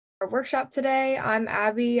our workshop today. I'm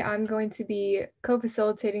Abby. I'm going to be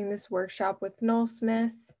co-facilitating this workshop with Noel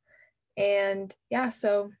Smyth. And yeah,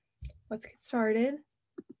 so let's get started.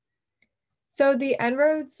 So the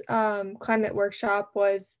En-ROADS climate workshop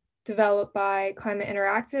was developed by Climate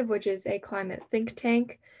Interactive, which is a climate think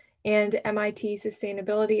tank, and MIT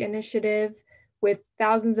Sustainability Initiative with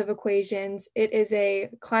thousands of equations. It is a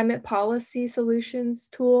climate policy solutions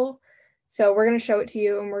tool. So we're going to show it to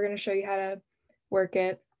you and we're going to show you how to work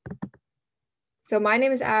it. So my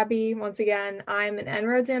name is Abby. Once again, I'm an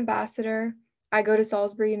En-ROADS ambassador. I go to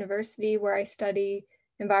Salisbury University where I study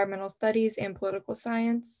environmental studies and political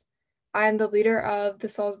science. I'm the leader of the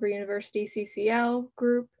Salisbury University CCL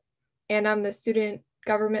group, and I'm the Student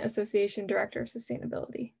Government Association Director of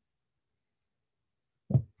Sustainability.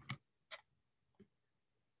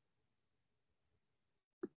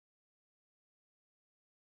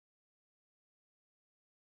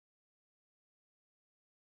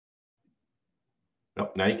 Oh,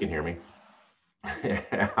 now you can hear me.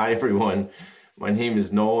 Hi, everyone. My name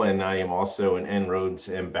is Noel, and I am also an En-ROADS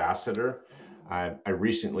ambassador. I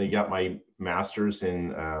recently got my master's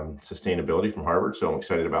in sustainability from Harvard, so I'm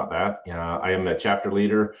excited about that. I am a chapter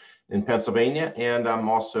leader in Pennsylvania, and I'm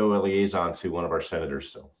also a liaison to one of our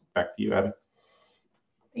senators. So back to you, Abby.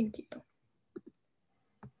 Thank you.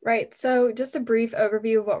 Right, so just a brief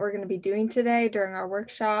overview of what we're going to be doing today during our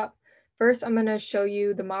workshop. First, I'm going to show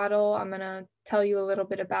you the model. I'm going to tell you a little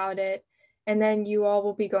bit about it. And then you all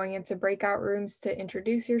will be going into breakout rooms to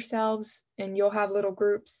introduce yourselves, and you'll have little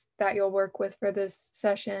groups that you'll work with for this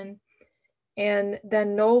session. And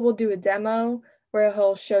then Noel will do a demo where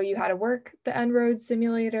he'll show you how to work the En-ROADS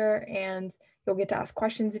simulator, and you'll get to ask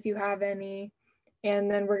questions if you have any.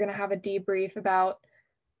 And then we're going to have a debrief about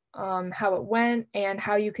how it went and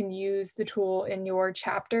how you can use the tool in your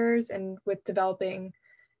chapters and with developing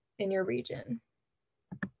in your region.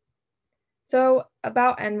 So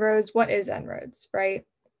about En-ROADS, what is En-ROADS, right?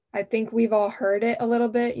 I think we've all heard it a little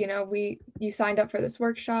bit. You know, you signed up for this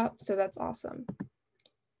workshop, so that's awesome.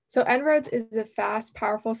 So En-ROADS is a fast,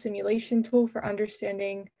 powerful simulation tool for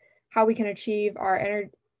understanding how we can achieve our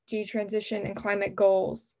energy transition and climate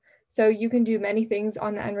goals. So you can do many things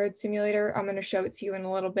on the En-ROADS simulator. I'm going to show it to you in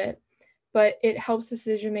a little bit, but it helps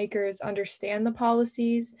decision makers understand the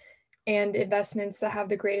policies and investments that have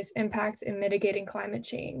the greatest impacts in mitigating climate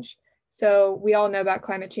change. So we all know about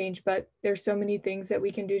climate change, but there's so many things that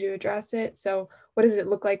we can do to address it. So what does it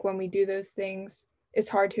look like when we do those things? It's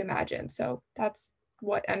hard to imagine. So that's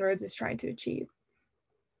what En-ROADS is trying to achieve.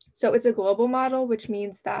 So it's a global model, which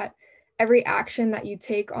means that every action that you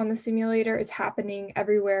take on the simulator is happening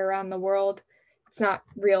everywhere around the world. It's not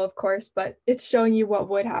real, of course, but it's showing you what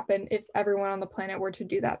would happen if everyone on the planet were to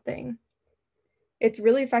do that thing. It's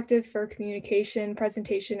really effective for communication,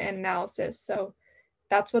 presentation, and analysis. So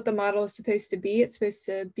that's what the model is supposed to be. It's supposed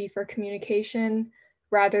to be for communication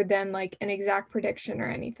rather than like an exact prediction or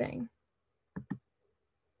anything.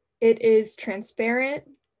 It is transparent.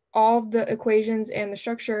 All of the equations and the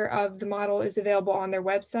structure of the model is available on their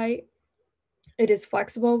website. It is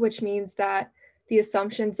flexible, which means that the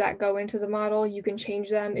assumptions that go into the model, you can change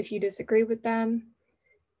them if you disagree with them.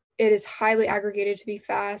 It is highly aggregated to be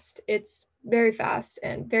fast. It's very fast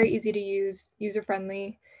and very easy to use,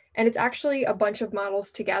 user-friendly. And it's actually a bunch of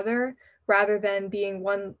models together rather than being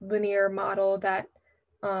one linear model that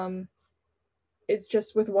is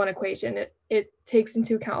just with one equation. It takes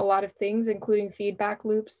into account a lot of things, including feedback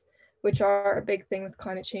loops, which are a big thing with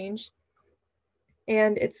climate change.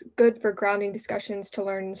 And it's good for grounding discussions to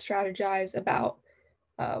learn and strategize about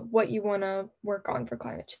what you want to work on for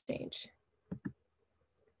climate change.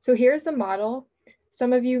 So here's the model.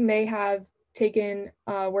 Some of you may have taken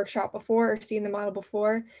a workshop before or seen the model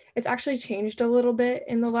before. It's actually changed a little bit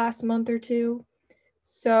in the last month or two.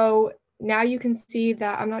 So now you can see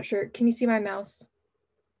that, I'm not sure, can you see my mouse?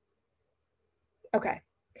 Okay.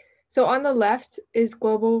 So on the left is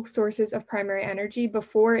global sources of primary energy.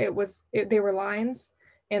 Before they were lines,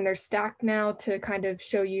 and they're stacked now to kind of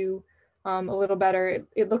show you a little better.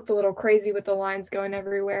 It looked a little crazy with the lines going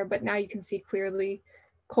everywhere, but now you can see clearly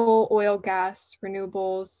coal, oil, gas,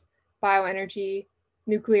 renewables, bioenergy,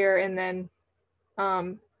 nuclear, and then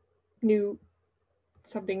new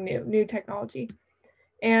technology.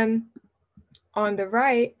 And on the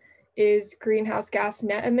right is greenhouse gas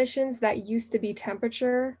net emissions that used to be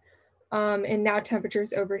temperature, and now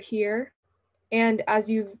temperature's over here. And as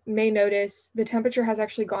you may notice, the temperature has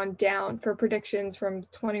actually gone down for predictions from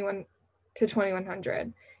 21 to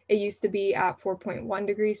 2100. It used to be at 4.1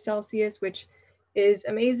 degrees Celsius, which is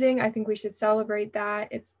amazing. I think we should celebrate that.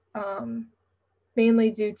 It's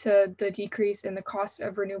mainly due to the decrease in the cost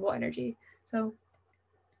of renewable energy. So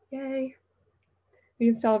Yay. We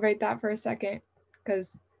can celebrate that for a second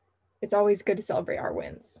because it's always good to celebrate our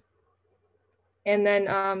wins. And then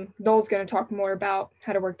Noel's going to talk more about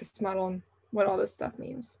how to work this model and what all this stuff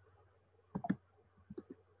means.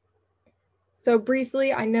 So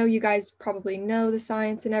briefly, I know you guys probably know the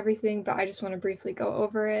science and everything, but I just want to briefly go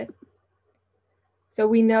over it. So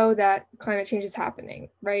we know that climate change is happening,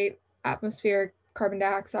 right? Atmospheric carbon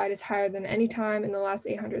dioxide is higher than any time in the last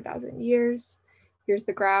 800,000 years. Here's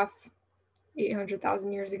the graph,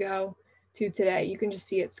 800,000 years ago to today. You can just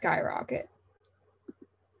see it skyrocket.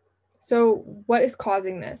 So what is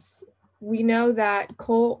causing this? We know that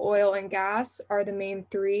coal, oil, and gas are the main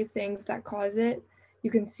three things that cause it.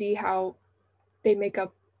 You can see how they make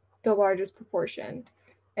up the largest proportion.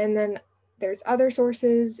 And then there's other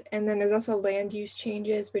sources, and then there's also land use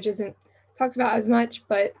changes, which isn't talked about as much,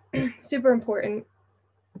 but super important.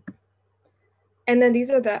 And then these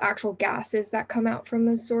are the actual gases that come out from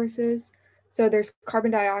those sources. So there's carbon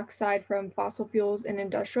dioxide from fossil fuels and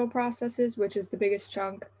industrial processes, which is the biggest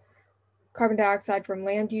chunk. Carbon dioxide from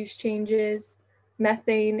land use changes.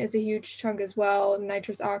 Methane is a huge chunk as well,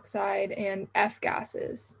 nitrous oxide, and F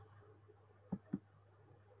gases.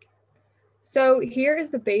 So here is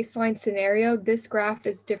the baseline scenario. This graph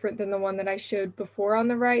is different than the one that I showed before on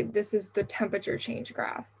the right. This is the temperature change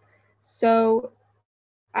graph. So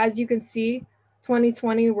as you can see,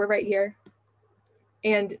 2020, we're right here.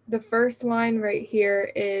 And the first line right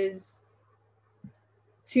here is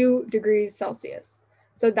 2 degrees Celsius.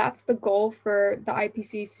 So that's the goal for the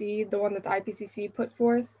IPCC, the one that the IPCC put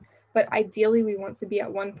forth. But ideally, we want to be at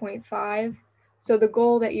 1.5. So the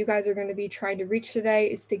goal that you guys are going to be trying to reach today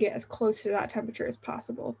is to get as close to that temperature as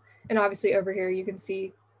possible. And obviously over here, you can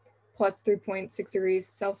see plus 3.6 degrees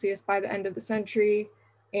Celsius by the end of the century.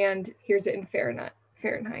 And here's it in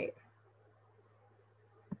Fahrenheit.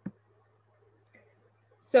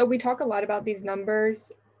 So we talk a lot about these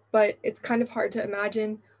numbers, but it's kind of hard to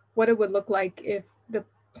imagine what it would look like if the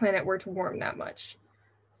planet were to warm that much.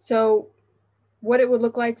 So what it would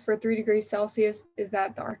look like for 3 degrees Celsius is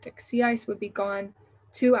that the Arctic sea ice would be gone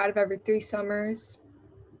 2 out of every 3 summers.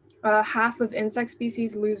 Half of insect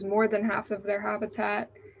species lose more than half of their habitat.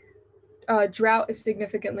 Drought is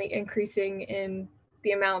significantly increasing in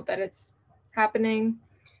the amount that it's happening.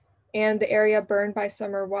 And the area burned by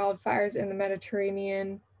summer wildfires in the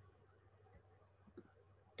Mediterranean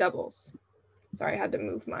doubles. Sorry, I had to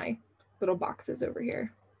move my little boxes over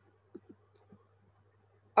here.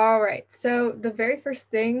 All right, so the very first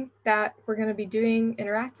thing that we're going to be doing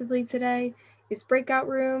interactively today is breakout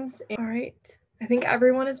rooms. All right, I think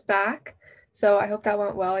everyone is back, so I hope that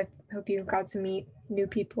went well. I hope you got to meet new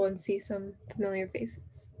people and see some familiar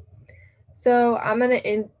faces. So I'm going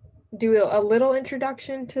to do a little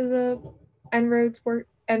introduction to the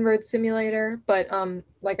En-ROADS simulator, but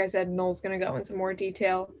like I said, Noel's going to go into more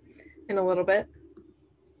detail in a little bit.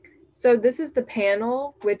 So this is the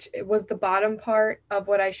panel, which was the bottom part of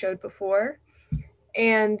what I showed before.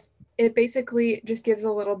 And it basically just gives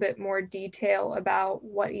a little bit more detail about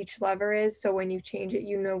what each lever is. So when you change it,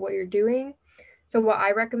 you know what you're doing. So what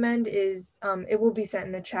I recommend is, it will be sent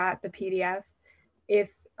in the chat, the PDF.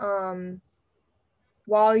 If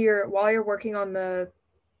while you're working on the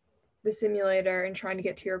simulator and trying to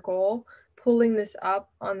get to your goal, pulling this up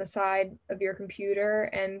on the side of your computer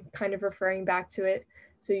and kind of referring back to it,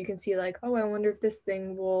 so you can see like, oh, I wonder if this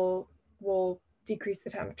thing will decrease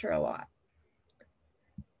the temperature a lot.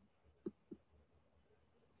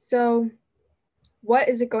 So what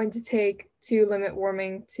is it going to take to limit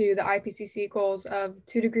warming to the IPCC goals of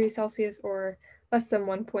 2 degrees Celsius or less than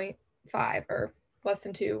 1.5 or less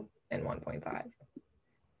than 2 and 1.5?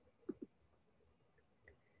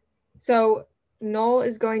 So Noel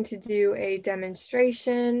is going to do a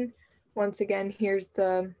demonstration. Once again, here's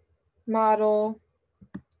the model.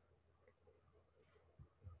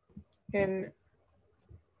 And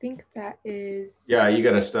I think that is. Yeah, you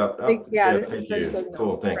got to stop. Oh, yeah, this is the signal.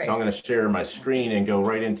 Cool, thanks. Right. So I'm going to share my screen and go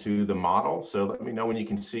right into the model. So let me know when you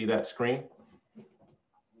can see that screen.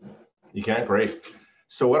 You can? Great.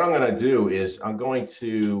 So what I'm going to do is I'm going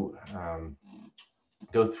to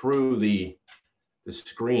go through the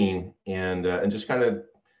screen and just kind of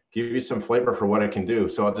give you some flavor for what I can do.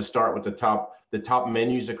 So I'll just start with the top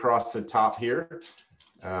menus across the top here.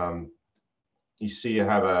 You see you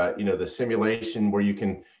have the simulation where you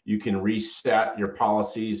can reset your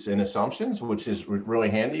policies and assumptions, which is really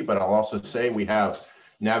handy, but I'll also say we have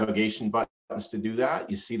navigation buttons to do that.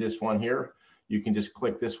 You see this one here. You can just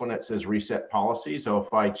click this one that says reset policy. So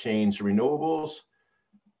if I change renewables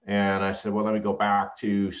and I said, well, let me go back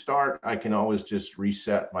to start, I can always just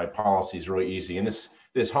reset my policies really easy. And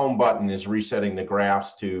this home button is resetting the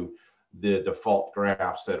graphs to the default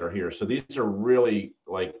graphs that are here. So these are really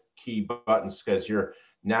like key buttons because you're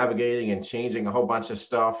navigating and changing a whole bunch of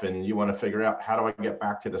stuff and you want to figure out, how do I get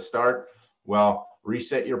back to the start? Well,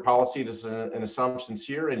 reset your policies and assumptions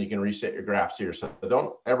here, and you can reset your graphs here. So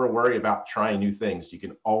don't ever worry about trying new things. You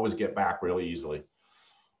can always get back really easily.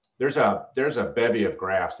 There's a bevy of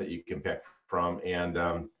graphs that you can pick from, and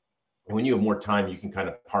when you have more time, you can kind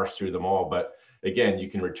of parse through them all. But again,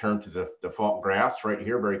 you can return to the default graphs right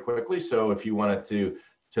here very quickly. So if you wanted to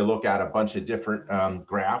look at a bunch of different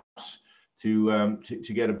graphs to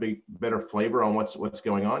get a better flavor on what's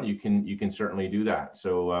going on, you can certainly do that.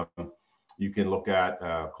 So you can look at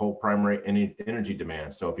coal primary energy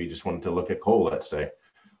demand. So if you just wanted to look at coal, let's say,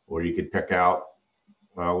 or you could pick out,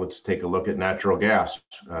 well, let's take a look at natural gas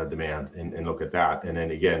demand and look at that. And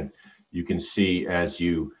then again, you can see as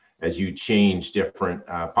you change different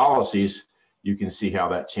policies, you can see how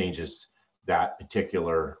that changes that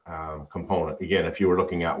particular component. Again, if you were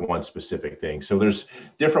looking at one specific thing. So there's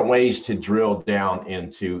different ways to drill down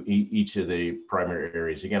into each of the primary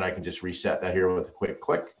areas. Again, I can just reset that here with a quick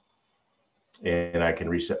click. And I can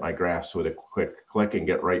reset my graphs with a quick click and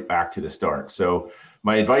get right back to the start. So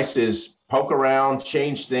my advice is poke around,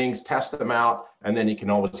 change things, test them out, and then you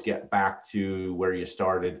can always get back to where you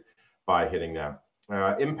started by hitting that.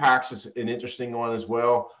 Impacts is an interesting one as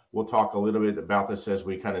well. We'll talk a little bit about this as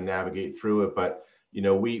we kind of navigate through it, but you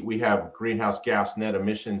know, we have greenhouse gas net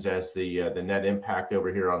emissions as the net impact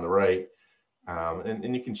over here on the right.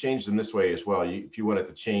 And you can change them this way as well. If you wanted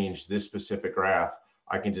to change this specific graph,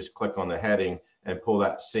 I can just click on the heading and pull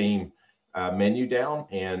that same menu down.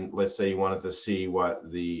 And let's say you wanted to see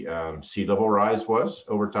what the sea level rise was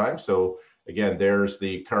over time. So again, there's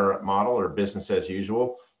the current model or business as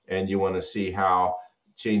usual. And you want to see how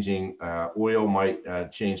changing oil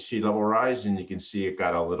might change sea level rise. And you can see it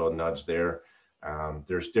got a little nudge there.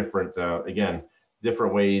 There's different, again,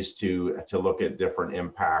 different ways to look at different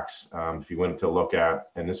impacts. If you wanted to look at,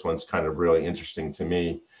 and this one's kind of really interesting to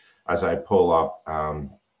me, as I pull up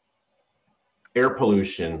air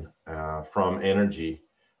pollution from energy,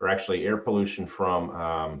 or actually air pollution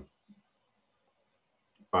from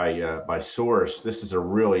by source. This is a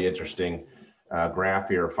really interesting graph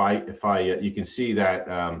here. If I you can see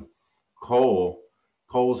that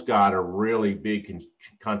coal's got a really big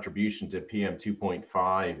contribution to PM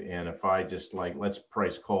 2.5, and if I just like, let's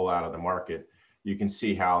price coal out of the market, you can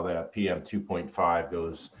see how the PM 2.5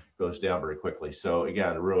 goes down very quickly. So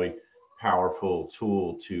again, a really powerful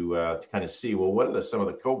tool to kind of see, well, what are some of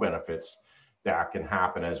the co-benefits that can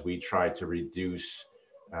happen as we try to reduce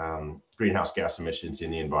greenhouse gas emissions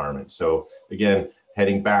in the environment. So again,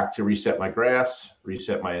 heading back to reset my graphs,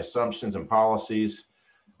 reset my assumptions and policies,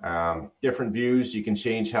 different views. You can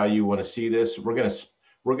change how you want to see this. We're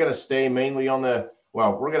gonna stay mainly on the,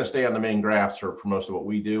 well, we're gonna stay on the main graphs for most of what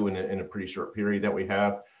we do in a pretty short period that we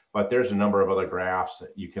have. But there's a number of other graphs that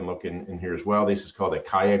you can look in here as well. This is called the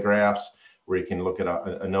Kaya graphs, where you can look at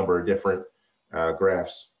a number of different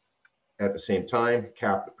graphs at the same time.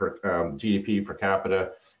 GDP per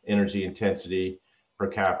capita, energy intensity per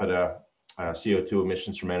capita, CO2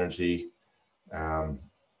 emissions from energy,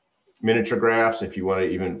 miniature graphs, if you want to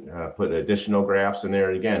even put additional graphs in there.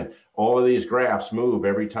 And again, all of these graphs move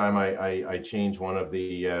every time I change one of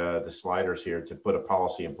the sliders here to put a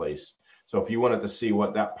policy in place. So if you wanted to see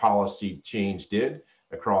what that policy change did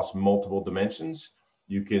across multiple dimensions,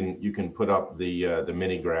 you can put up the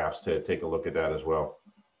mini graphs to take a look at that as well.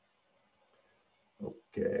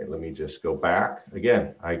 Okay, let me just go back.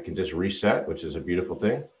 Again, I can just reset, which is a beautiful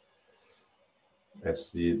thing.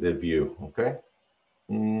 That's the view, okay?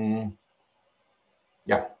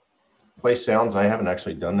 Yeah, play sounds. I haven't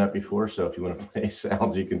actually done that before, so if you want to play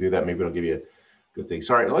sounds, you can do that. Maybe it'll give you a good thing.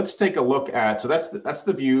 So, all right, let's take a look at, so that's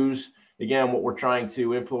the views. Again, what we're trying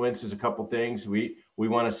to influence is a couple things. We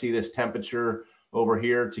want to see this temperature over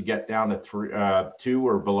here to get down to 2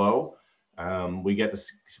 or below.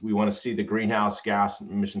 We want to see the greenhouse gas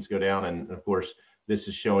emissions go down, and of course, this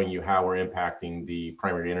is showing you how we're impacting the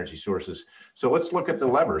primary energy sources. So let's look at the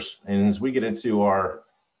levers. And as we get into our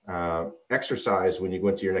exercise, when you go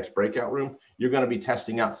into your next breakout room, you're going to be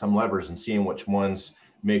testing out some levers and seeing which ones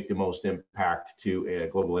make the most impact to a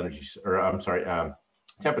global energy, or I'm sorry,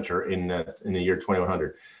 temperature in the year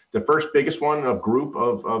 2100. The first biggest one of group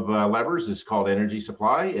of levers is called energy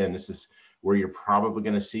supply, and this is where you're probably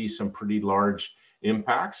going to see some pretty large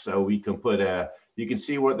impacts. So we can put you can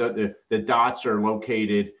see where the dots are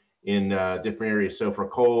located in different areas. So for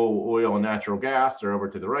coal, oil, and natural gas, they're over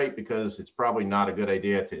to the right because it's probably not a good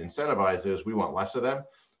idea to incentivize those. We want less of them.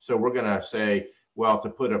 So we're going to say well, to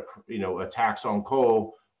put a tax on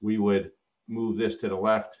coal, we would move this to the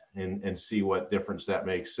left and see what difference that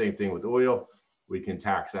makes. Same thing with oil. We can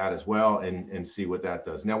tax that as well and see what that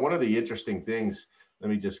does. Now, one of the interesting things, let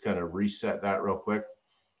me just kind of reset that real quick.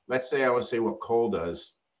 Let's say I want to say what coal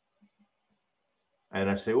does. And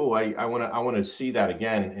I say, oh, I want to see that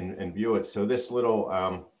again and view it. So this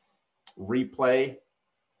little replay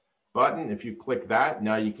button, if you click that,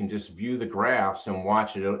 now you can just view the graphs and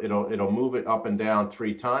watch it. It'll move it up and down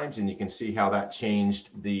 3 times, and you can see how that changed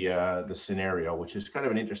the scenario, which is kind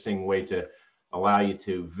of an interesting way to allow you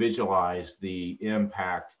to visualize the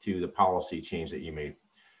impact to the policy change that you made.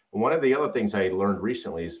 And one of the other things I learned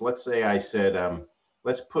recently is, let's say I said,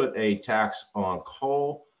 let's put a tax on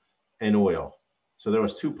coal and oil. So there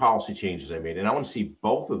was 2 policy changes I made, and I want to see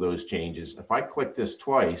both of those changes. If I click this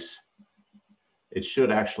twice, it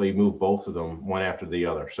should actually move both of them one after the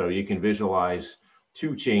other. So you can visualize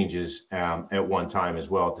 2 changes at one time as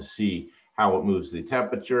well to see how it moves the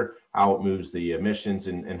temperature, how it moves the emissions,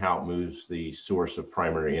 and how it moves the source of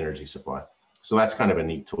primary energy supply. So that's kind of a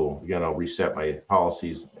neat tool. Again, I'll reset my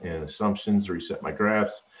policies and assumptions, reset my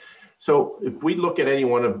graphs. So if we look at any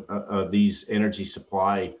one of these energy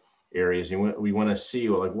supply areas, and we want to see,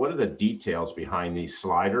 well, like, what are the details behind these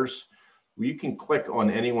sliders? Well, you can click on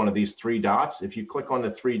any one of these 3 dots. If you click on the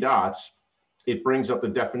 3 dots, it brings up the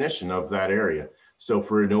definition of that area. So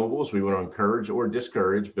for renewables, we want to encourage or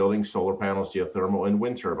discourage building solar panels, geothermal, and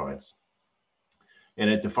wind turbines. And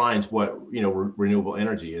it defines what renewable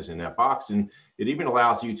energy is in that box. And it even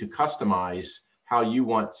allows you to customize how you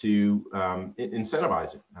want to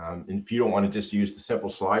incentivize it. And if you don't want to just use the simple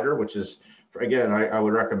slider, which is, again, I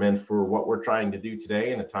would recommend for what we're trying to do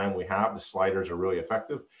today and the time we have, the sliders are really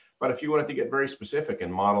effective. But if you wanted to get very specific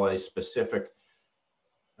and model a specific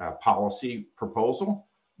policy proposal,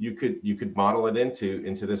 you could model it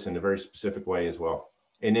into this in a very specific way as well.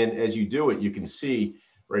 And then as you do it, you can see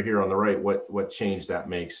right here on the right what change that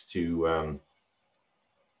makes to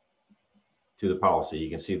the policy. You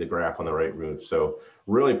can see the graph on the right move. So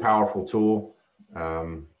really powerful tool.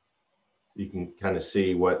 You can kind of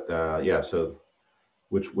see what, so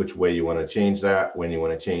which way you want to change that, when you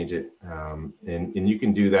want to change it. And you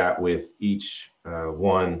can do that with each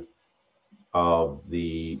one of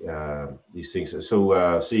these things. So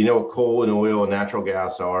what coal and oil and natural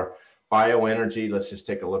gas are. Bioenergy, let's just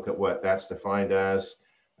take a look at what that's defined as.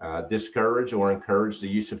 Discourage or encourage the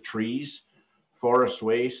use of trees, forest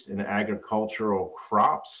waste, and agricultural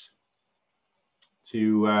crops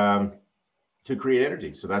to create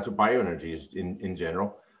energy. So that's what bioenergy is in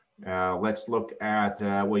general. Let's look at,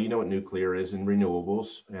 well, you know what nuclear is in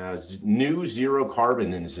renewables. New zero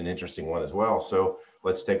carbon is an interesting one as well. So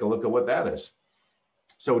let's take a look at what that is.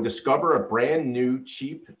 So discover a brand new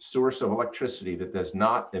cheap source of electricity that does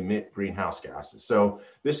not emit greenhouse gases. So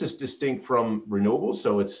this is distinct from renewables.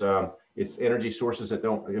 So it's energy sources that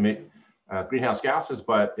don't emit greenhouse gases,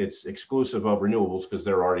 but it's exclusive of renewables because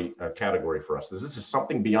they're already a category for us. This is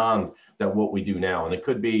something beyond that what we do now. And it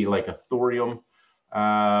could be like a thorium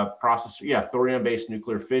processor. Yeah, thorium-based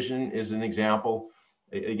nuclear fission is an example.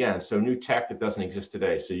 Again, so new tech that doesn't exist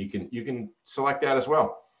today. So you can select that as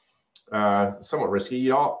well. Somewhat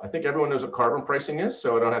risky. I think everyone knows what carbon pricing is,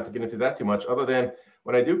 so I don't have to get into that too much. Other than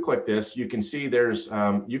when I do click this, you can see there's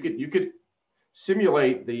you could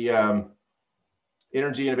simulate the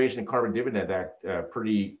Energy Innovation and Carbon Dividend Act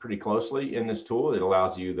pretty closely in this tool. It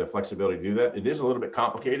allows you the flexibility to do that. It is a little bit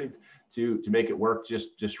complicated to make it work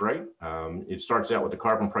just right. It starts out with the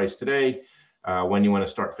carbon price today, when you want to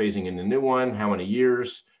start phasing in the new one, how many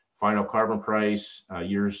years, final carbon price,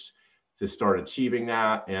 years to start achieving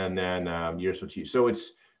that, and then years to achieve. So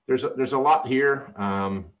there's a lot here,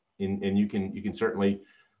 and you can certainly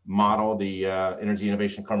model the Energy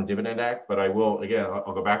Innovation Carbon Dividend Act. But I will, again,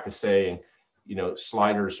 I'll go back to saying,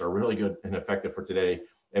 sliders are really good and effective for today.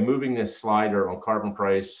 And moving this slider on carbon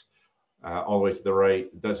price all the way to the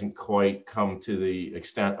right doesn't quite come to the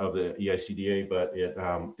extent of the EICDA, but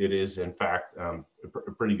it is in fact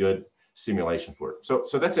a pretty good simulation for it.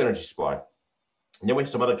 So that's energy supply. And then we have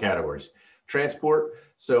some other categories. Transport,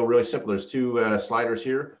 so really simple. There's 2 sliders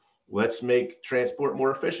here. Let's make transport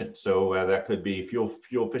more efficient. So that could be fuel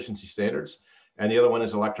efficiency standards. And the other one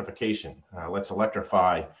is electrification. Let's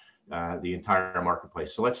electrify the entire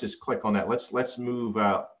marketplace. So let's just click on that. Let's move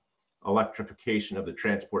electrification of the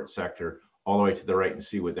transport sector all the way to the right and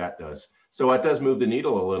see what that does. So it does move the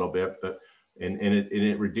needle a little bit, but and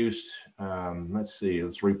it reduced, let's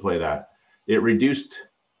replay that. It reduced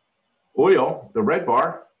oil, the red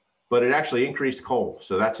bar, but it actually increased coal.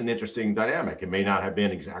 So that's an interesting dynamic. It may not have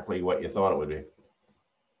been exactly what you thought it would be.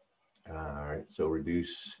 All right, so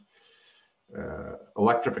reduce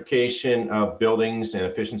electrification of buildings and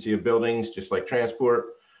efficiency of buildings, just like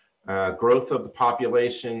transport, growth of the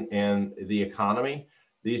population and the economy.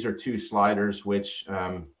 These are two sliders which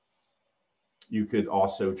you could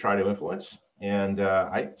also try to influence. And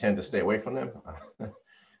I tend to stay away from them,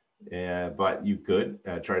 but you could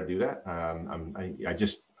try to do that.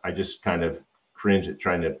 I just kind of cringe at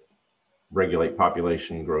trying to regulate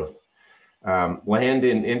population growth. Land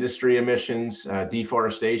and industry emissions,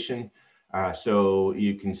 deforestation. So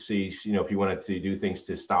you can see, you know, if you wanted to do things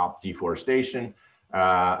to stop deforestation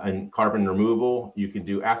and carbon removal, you can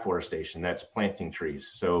do afforestation. That's planting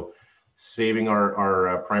trees. So saving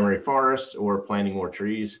our primary forests or planting more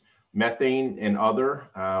trees. Methane and other,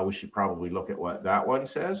 we should probably look at what that one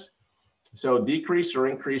says. So decrease or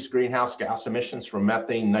increase greenhouse gas emissions from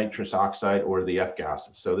methane, nitrous oxide, or the F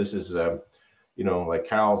gases. So this is, you know, like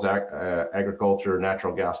cows, agriculture,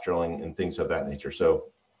 natural gas drilling, and things of that nature. So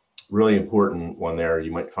really important one there.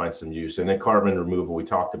 You might find some use. And then carbon removal, we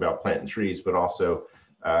talked about planting trees, but also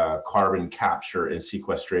carbon capture and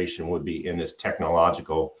sequestration would be in this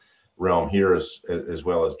technological realm here, as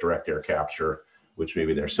well as direct air capture, which may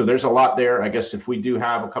be there. So there's a lot there. I guess if we do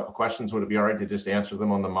have a couple questions, would it be all right to just answer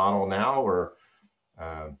them on the model now? Or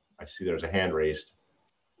I see there's a hand raised.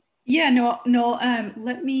 Yeah, Noel,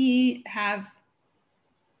 let me have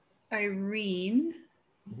Irene.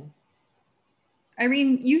 Mm-hmm.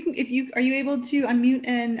 Irene, are you able to unmute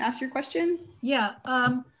and ask your question? Yeah,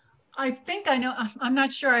 I think I know, I'm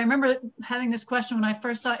not sure. I remember having this question when I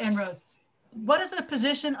first saw En-ROADS. What does the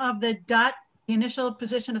position of the dot, the initial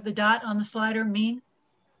position of the dot on the slider mean?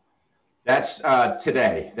 That's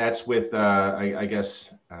today. That's with, I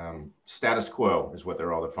guess, status quo is what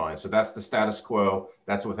they're all defined. So that's the status quo.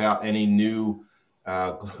 That's without any new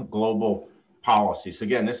global policies.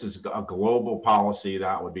 Again, this is a global policy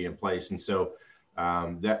that would be in place. And so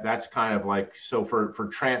that's kind of like, so for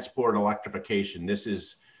transport electrification, this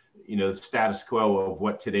is, you know, the status quo of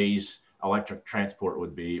what today's electric transport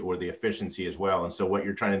would be, or the efficiency as well. And so what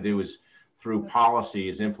you're trying to do is through policy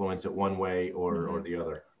is influence it one way or the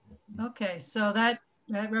other. Okay, so that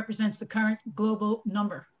represents the current global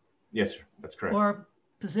number. Yes, sir, that's correct. Or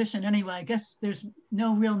position anyway. I guess there's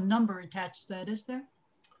no real number attached to that, is there?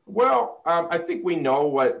 Well, I think we know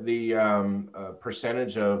what the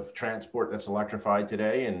percentage of transport that's electrified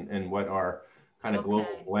today and what our kind of global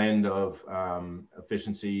blend of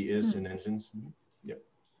efficiency is in engines. Yep.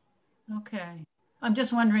 Okay. I'm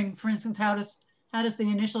just wondering, for instance, how does the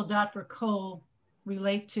initial dot for coal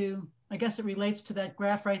relate to, I guess it relates to that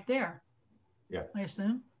graph right there. Yeah. I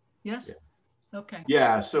assume. Yes? Yeah. Okay.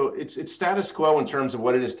 Yeah, so it's status quo in terms of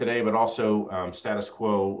what it is today, but also status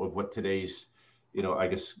quo of what today's, you know, I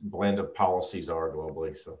guess blend of policies are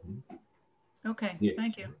globally. So. Okay, yeah.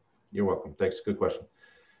 Thank you. You're welcome. Thanks, good question.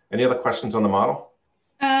 Any other questions on the model?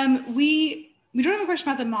 We don't have a question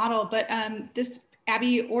about the model, but this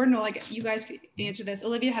Abby or Noel, like you guys could answer this.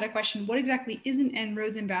 Olivia had a question. What exactly is an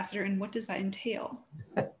En-ROADS ambassador and what does that entail?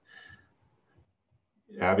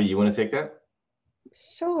 Abby, you want to take that?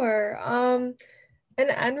 Sure. An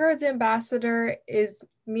En-ROADS ambassador is,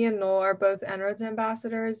 me and Noel are both En-ROADS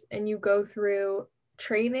ambassadors, and you go through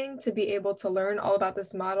training to be able to learn all about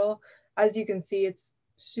this model. As you can see, it's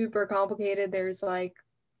super complicated. There's like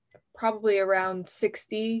probably around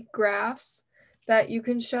 60 graphs that you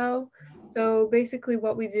can show. So basically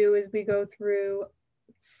what we do is we go through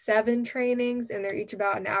 7 trainings, and they're each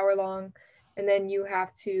about an hour long. And then you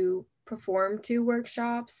have to perform 2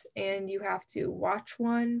 workshops and you have to watch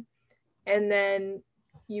one. And then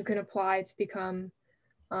you can apply to become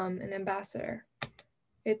an ambassador.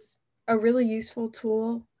 It's a really useful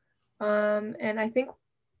tool. And I think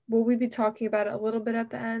will we be talking about it a little bit at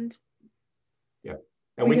the end? Yeah.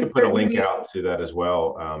 And we can put a link out to that as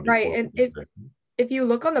well. Right. And if you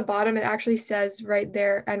look on the bottom, it actually says right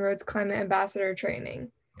there, En-ROADS Climate Ambassador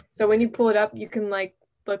Training. So when you pull it up, you can like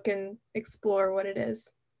look and explore what it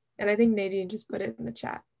is. And I think Nadine just put it in the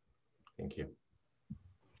chat. Thank you.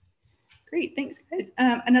 Great, thanks guys.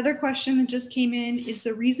 Another question that just came in is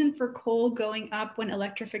the reason for coal going up when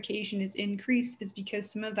electrification is increased is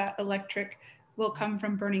because some of that electric will come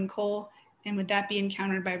from burning coal, and would that be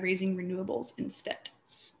encountered by raising renewables instead?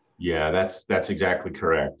 Yeah, that's exactly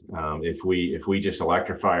correct. If we just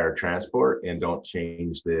electrify our transport and don't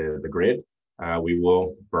change the grid, we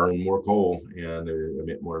will burn more coal and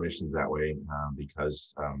emit more emissions that way,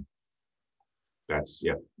 because that's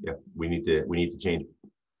we need to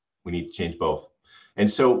change both.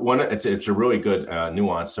 And so it's a really good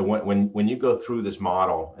nuance. So when you go through this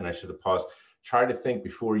model, and I should have paused, try to think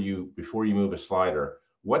before you move a slider,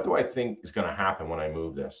 what do I think is going to happen when I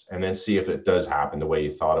move this? And then see if it does happen the way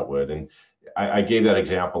you thought it would. And I gave that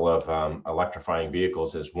example of electrifying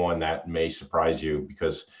vehicles as one that may surprise you,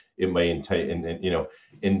 because it may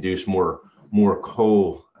induce more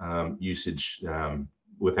coal usage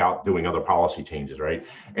without doing other policy changes, right?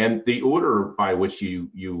 And the order by which you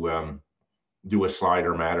do a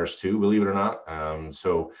slider matters too, believe it or not.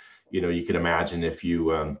 So you can imagine if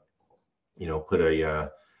you put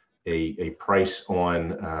a price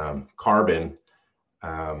on carbon,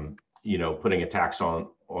 putting a tax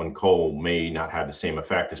on coal may not have the same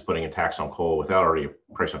effect as putting a tax on coal without already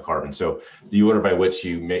a price on carbon. So the order by which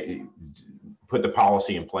you may put the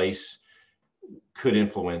policy in place could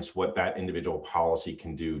influence what that individual policy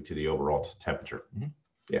can do to the overall temperature. Mm-hmm.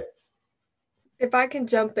 Yeah. If I can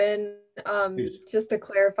jump in, just to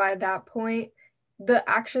clarify that point, the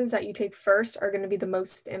actions that you take first are going to be the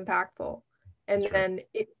most impactful. And then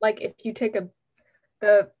if you take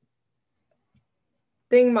the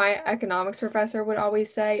thing my economics professor would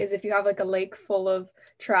always say is, if you have like a lake full of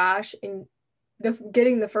trash, and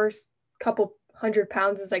getting the first couple 100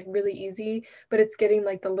 pounds is like really easy, but it's getting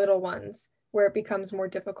like the little ones where it becomes more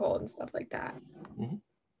difficult and stuff like that. Mm-hmm.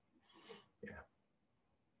 Yeah.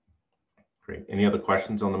 Great. Any other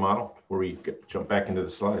questions on the model before we jump back into the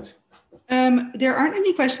slides? There aren't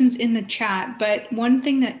any questions in the chat, but one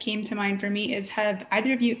thing that came to mind for me is, have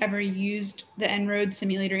either of you ever used the En-ROADS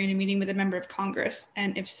simulator in a meeting with a member of Congress?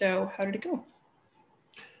 And if so, how did it go?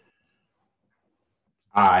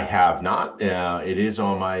 I have not. It is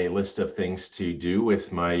on my list of things to do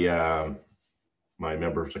with my my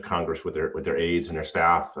members of Congress, with their aides and their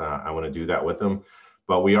staff. I want to do that with them.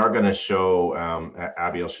 But we are going to show,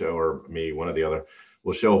 Abbi will show, or me, one or the other,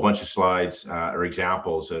 we'll show a bunch of slides or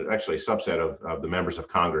examples, actually a subset of the members of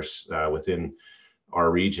Congress within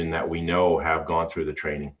our region that we know have gone through the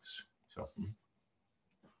trainings. So.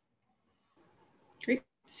 Great.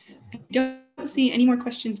 I don't see any more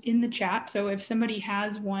questions in the chat. So if somebody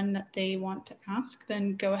has one that they want to ask,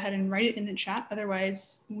 then go ahead and write it in the chat.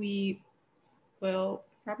 Otherwise, we will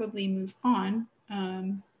probably move on.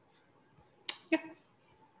 Yeah.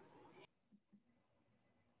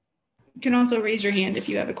 You can also raise your hand if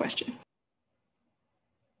you have a question.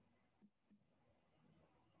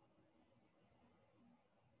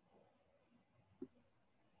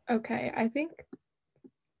 Okay, I think,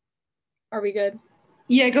 are we good?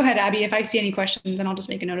 Yeah, go ahead, Abbi. If I see any questions, then I'll just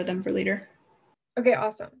make a note of them for later. Okay,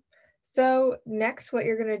 awesome. So next, what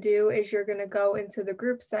you're going to do is you're going to go into the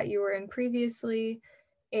groups that you were in previously,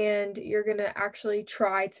 and you're going to actually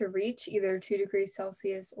try to reach either 2 degrees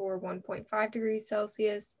Celsius or 1.5 degrees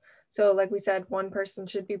Celsius. So like we said, one person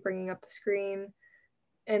should be bringing up the screen,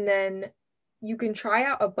 and then you can try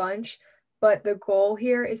out a bunch, but the goal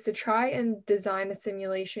here is to try and design a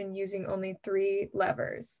simulation using only 3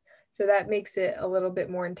 levers. So that makes it a little bit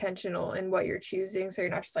more intentional in what you're choosing. So you're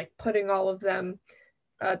not just like putting all of them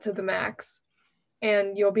to the max,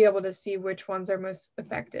 and you'll be able to see which ones are most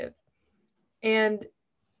effective. And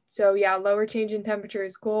so yeah, lower change in temperature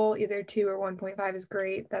is goal, either 2 or 1.5 is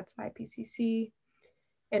great. That's IPCC.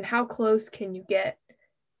 And how close can you get?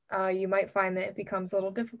 You might find that it becomes a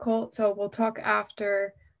little difficult. So we'll talk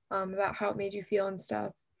after about how it made you feel and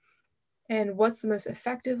stuff. And what's the most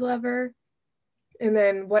effective lever? And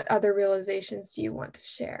then what other realizations do you want to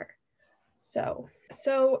share? So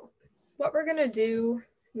what we're gonna do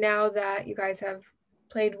now that you guys have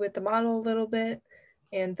played with the model a little bit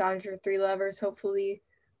and found your 3 levers, hopefully,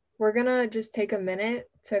 we're gonna just take a minute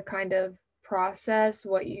to kind of process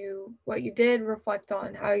what you did, reflect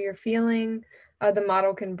on how you're feeling. The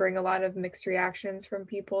model can bring a lot of mixed reactions from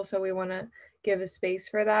people, so we wanna give a space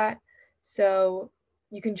for that. So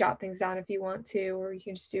you can jot things down if you want to, or you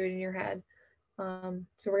can just do it in your head.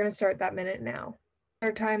 So we're gonna start that minute now.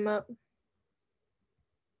 Our time up.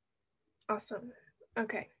 Awesome.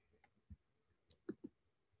 Okay.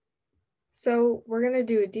 So we're gonna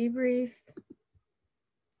do a debrief,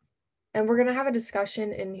 and we're gonna have a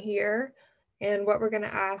discussion in here. And what we're gonna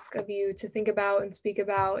ask of you to think about and speak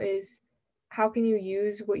about is, how can you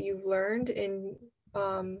use what you've learned in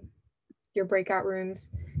your breakout rooms,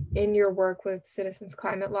 in your work with Citizens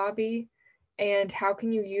Climate Lobby, and how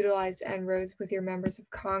can you utilize En-ROADS with your members of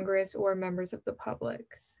Congress or members of the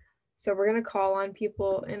public? So we're gonna call on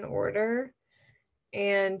people in order,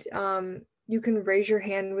 and you can raise your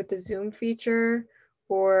hand with the Zoom feature,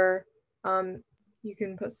 or you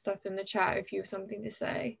can put stuff in the chat if you have something to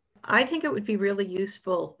say. I think it would be really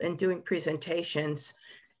useful in doing presentations,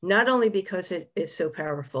 not only because it is so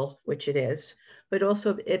powerful, which it is, but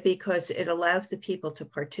also because it allows the people to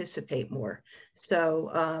participate more.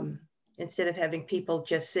 So instead of having people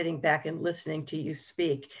just sitting back and listening to you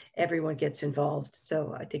speak, everyone gets involved.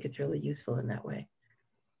 So I think it's really useful in that way.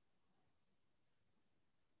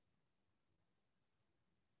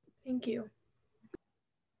 Thank you.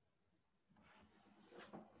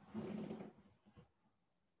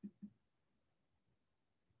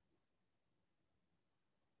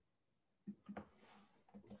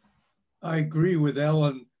 I agree with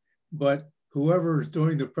Ellen, but whoever is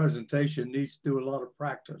doing the presentation needs to do a lot of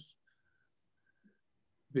practice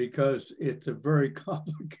because it's a very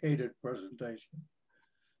complicated presentation.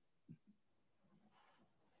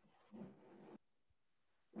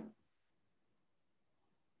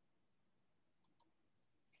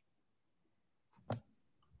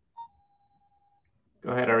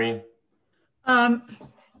 Go ahead, Irene.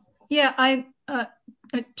 Yeah,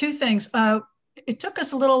 two things. It took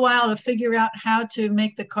us a little while to figure out how to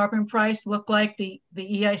make the carbon price look like the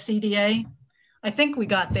EICDA. I think we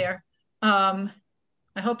got there.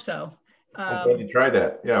 I hope so. I'm glad you tried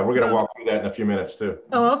that. Yeah, we're going to walk through that in a few minutes too.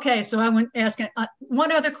 Oh, okay. So I went asking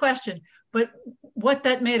one other question, but what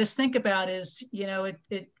that made us think about is, you know,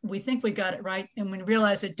 we think we got it right, and we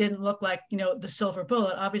realized it didn't look like, you know, the silver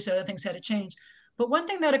bullet. Obviously, other things had to change. But one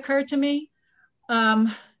thing that occurred to me,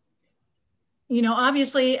 you know,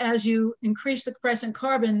 obviously, as you increase the price in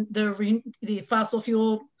carbon, the fossil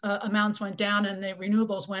fuel amounts went down and the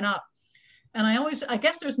renewables went up. And I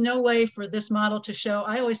guess there's no way for this model to show.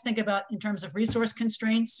 I always think about in terms of resource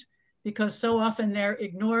constraints, because so often they're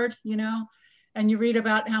ignored, you know. And you read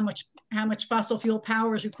about how much fossil fuel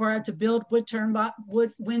power is required to build wind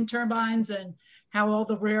turbines, and how all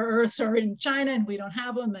the rare earths are in China and we don't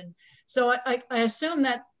have them. And so I assume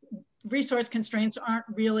that resource constraints aren't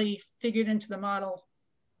really figured into the model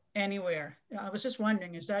anywhere. I was just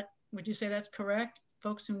wondering, would you say that's correct?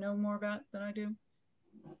 Folks who know more about than I do?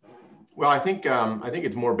 Well, I think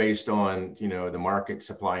it's more based on, you know, the market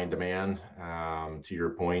supply and demand, to your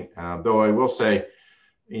point. Though I will say,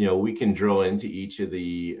 you know, we can drill into each of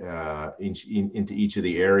the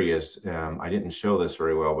areas. I didn't show this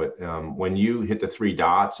very well, but when you hit the three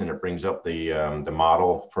dots and it brings up the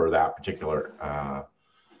model for that particular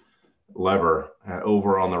lever,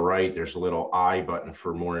 over on the right, there's a little I button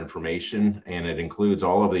for more information, and it includes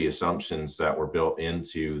all of the assumptions that were built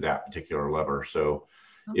into that particular lever. So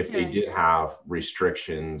if they did have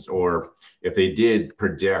restrictions, or if they did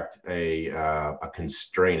predict a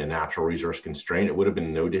constraint, a natural resource constraint, it would have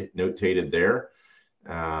been notated there.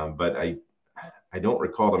 But I don't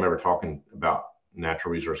recall them ever talking about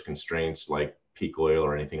natural resource constraints like peak oil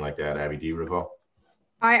or anything like that. Abby, do you recall?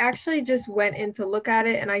 I actually just went in to look at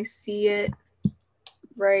it and I see it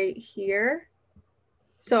right here.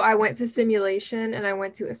 So I went to simulation and I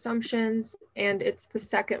went to assumptions, and it's the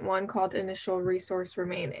second one called initial resource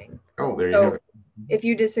remaining. Oh, there you go. If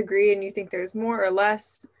you disagree and you think there's more or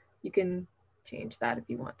less, you can change that if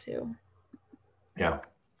you want to. Yeah.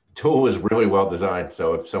 The tool was really well designed.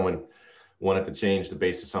 So if someone wanted to change the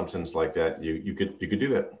base assumptions like that, you could do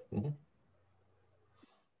that. Mm-hmm.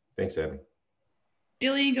 Thanks, Abby.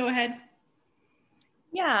 Jillian, go ahead.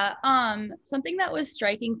 Yeah, something that was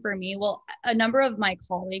striking for me, well, a number of my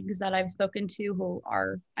colleagues that I've spoken to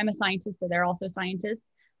I'm a scientist, so they're also scientists,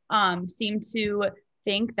 seem to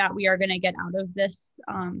think that we are going to get out of this,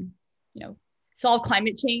 solve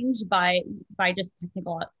climate change by just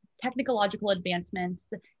technological advancements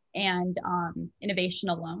and innovation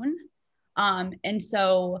alone. And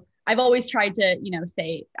so I've always tried to,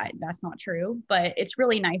 say that's not true, but it's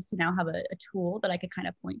really nice to now have a tool that I could kind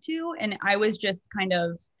of point to. And I was just kind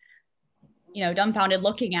of, dumbfounded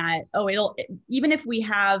looking at, even if we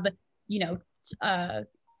have,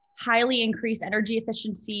 highly increased energy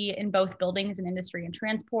efficiency in both buildings and industry and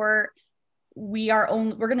transport, we're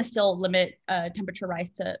going to still limit temperature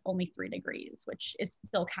rise to only 3 degrees, which is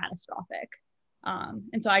still catastrophic.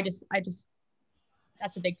 And so I just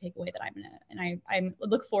that's a big takeaway that I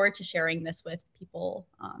look forward to sharing this with people,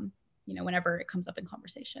 whenever it comes up in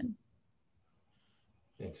conversation.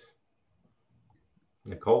 Thanks.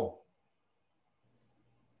 Nicole.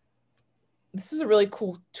 This is a really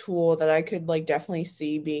cool tool that I could definitely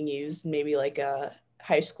see being used, maybe like a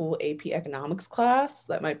high school AP economics class.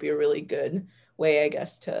 That might be a really good way, I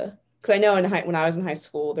guess, because I know when I was in high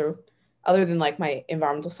school, other than my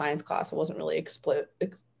environmental science class, I wasn't really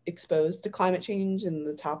exposed to climate change and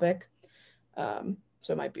the topic. So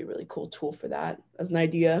it might be a really cool tool for that as an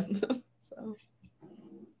idea. So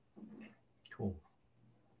cool.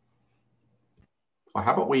 Well,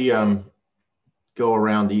 how about we go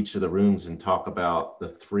around each of the rooms and talk about the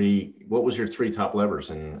three, what was your three top levers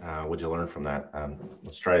and what'd you learn from that?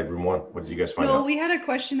 Let's try room one. What did you guys find out? Well, we had a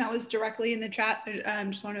question that was directly in the chat.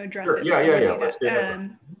 Just want to address Sure. it. Yeah. Let's do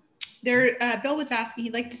that. Bill was asking,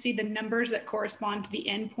 he'd like to see the numbers that correspond to the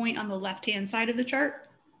endpoint on the left-hand side of the chart.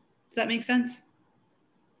 Does that make sense?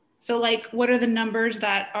 So like, what are the numbers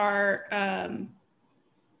that are,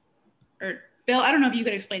 or Bill, I don't know if you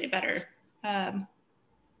could explain it better.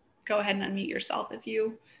 Go ahead and unmute yourself if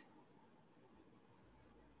you.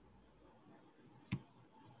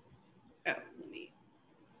 Oh, let me.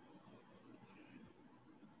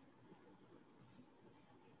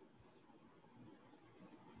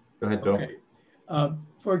 Go ahead, Bill. Okay.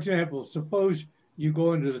 For example, suppose you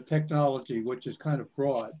go into the technology, which is kind of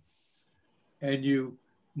broad, and you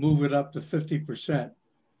move it up to 50%.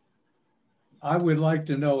 I would like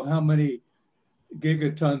to know how many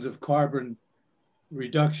gigatons of carbon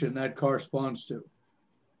reduction that corresponds to.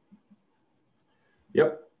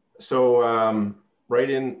 Yep. So right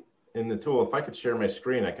in the tool, if I could share my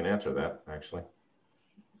screen, I can answer that actually.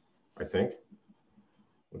 I think.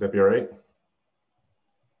 Would that be all right?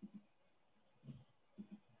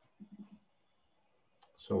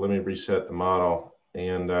 So let me reset the model.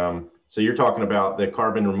 And so you're talking about the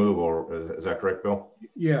carbon removal, is that correct, Bill?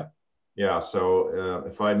 Yeah. Yeah, so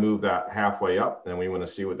if I move that halfway up, then we want to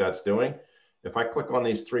see what that's doing. If I click on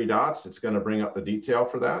these three dots, it's going to bring up the detail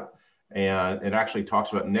for that. And it actually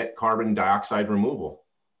talks about net carbon dioxide removal.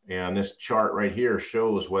 And this chart right here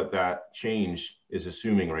shows what that change is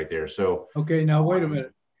assuming right there. So okay, now wait a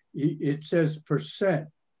minute. It says percent.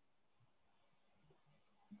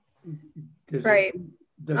 Right.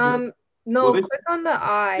 No, well, click on the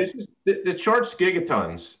I. The chart's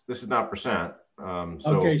gigatons. This is not percent.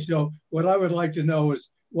 Okay, so what I would like to know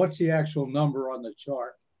is what's the actual number on the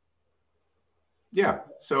chart? Yeah,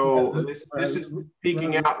 so this is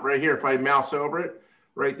peeking out right here. If I mouse over it,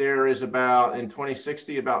 right there is about, in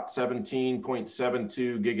 2060, about 17.72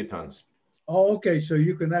 gigatons. Oh, okay, so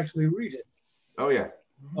you can actually read it. Oh, yeah.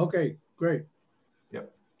 Okay, great.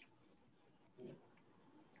 Yep.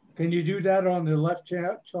 Can you do that on the left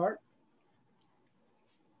chart?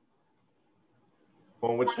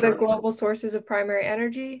 On which the chart? global sources of primary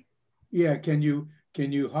energy? Yeah, can you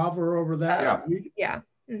hover over that? Yeah.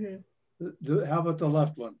 Mm-hmm. How about the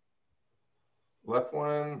left one? Left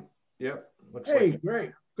one, yep. Looks hey, like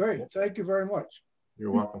great. Thank you very much.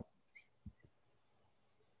 You're welcome.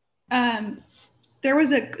 There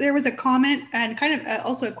was a comment and kind of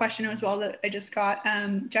also a question as well that I just got.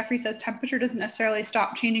 Jeffrey says temperature doesn't necessarily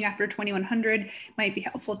stop changing after 2100. Might be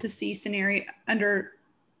helpful to see under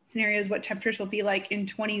scenarios what temperatures will be like in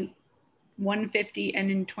 2150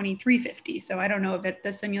 and in 2350. So I don't know if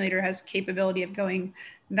the simulator has capability of going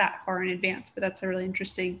that far in advance, but that's a really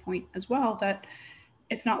interesting point as well, that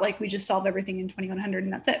it's not like we just solve everything in 2100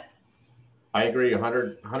 and that's it. I agree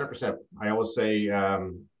 100%. I always say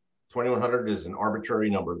 2100 is an arbitrary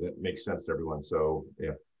number that makes sense to everyone. So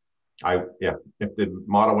yeah, if the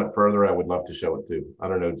model went further, I would love to show it too. I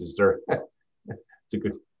don't know, is there, it's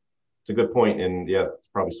a good point. And yeah, it's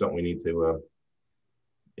probably something we need to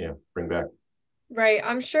bring back. Right.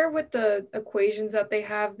 I'm sure with the equations that they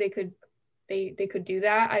have, they could do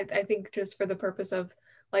that. I think just for the purpose of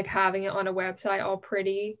like having it on a website all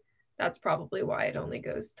pretty, that's probably why it only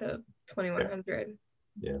goes to 2100.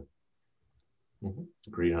 Yeah. Mm-hmm.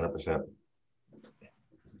 Agreed 100%.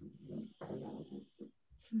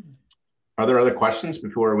 Are there other questions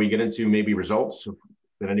before we get into maybe results?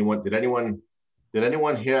 Did anyone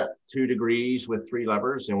hit 2 degrees with 3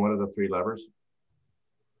 levers? And what are the 3 levers?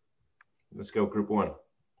 Let's go group 1.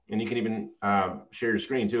 And you can even share your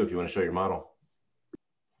screen too if you want to show your model.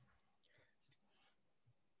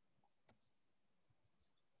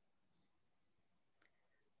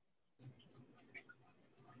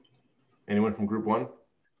 Anyone from group 1? What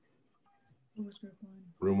was group 1?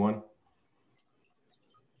 Room 1.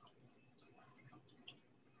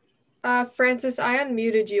 Francis, I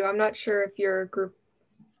unmuted you. I'm not sure if you're group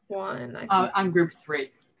 1. I think. I'm group 3.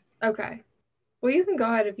 Okay. Well, you can go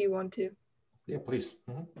ahead if you want to. Yeah, please.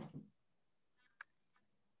 Mm-hmm.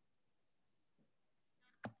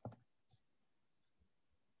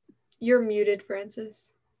 You're muted,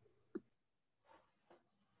 Francis.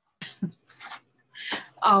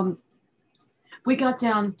 We got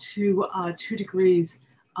down to 2 degrees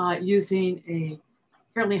using a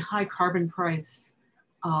fairly high carbon price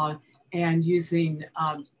and using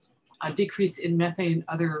a decrease in methane and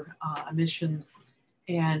other emissions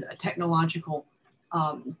and a technological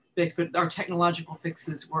fix, but our technological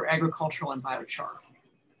fixes were agricultural and biochar.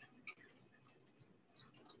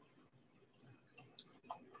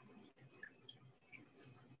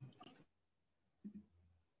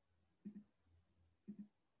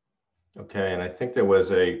 Okay, and I think there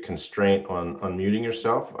was a constraint on unmuting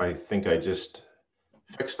yourself. I think I just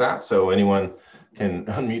fixed that, so anyone can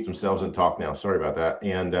unmute themselves and talk now. Sorry about that.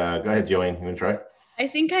 And go ahead, Joanne, you want to try? I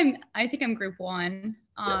think I'm group 1.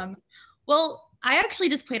 Yeah. Well, I actually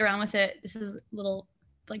just played around with it. This is a little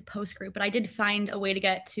like post group, but I did find a way to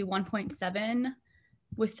get to 1.7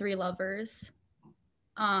 with 3 levers.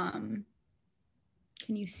 Can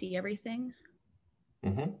you see everything?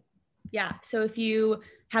 Mm-hmm. Yeah, so if you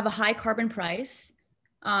have a high carbon price,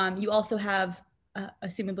 you also have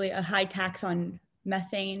assumably a high tax on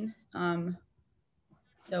methane,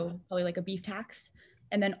 so probably like a beef tax,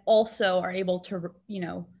 and then also are able to,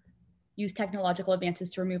 use technological advances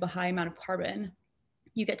to remove a high amount of carbon,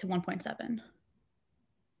 you get to 1.7.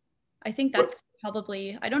 I think that's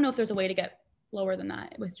probably, I don't know if there's a way to get lower than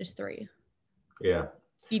that with just 3. Yeah.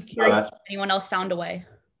 Be curious if anyone else found a way.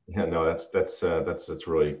 Yeah, no, that's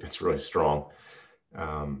really strong.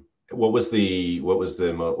 What was the well,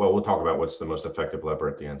 we'll talk about what's the most effective lever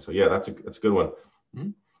at the end. So yeah, that's a good one. Mm-hmm.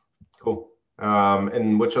 Cool.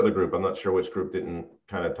 And which other group? I'm not sure which group didn't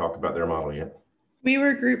kind of talk about their model yet. We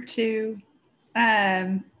were group 2.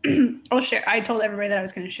 I'll share. I told everybody that I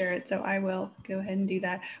was going to share it, so I will go ahead and do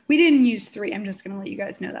that. We didn't use 3. I'm just going to let you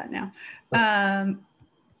guys know that now.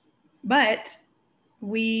 But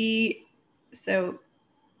so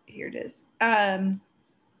here it is.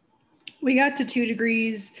 We got to 2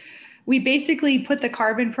 degrees. We basically put the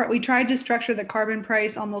carbon, we tried to structure the carbon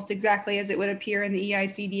price almost exactly as it would appear in the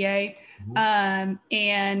EICDA. Mm-hmm.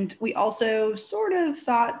 And we also sort of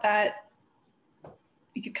thought that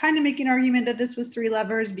you could kind of make an argument that this was 3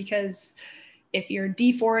 levers, because if you're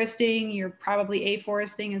deforesting, you're probably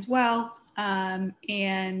afforesting as well.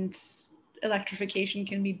 And electrification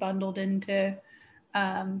can be bundled into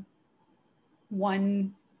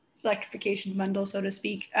one electrification bundle, so to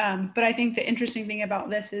speak. But I think the interesting thing about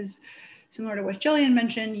this is, similar to what Jillian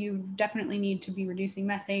mentioned, you definitely need to be reducing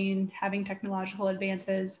methane, having technological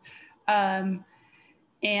advances, and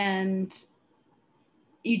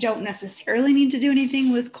you don't necessarily need to do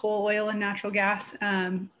anything with coal, oil, and natural gas.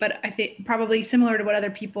 But I think probably similar to what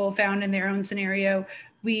other people found in their own scenario,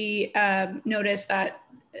 we noticed that,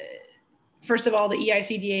 first of all, the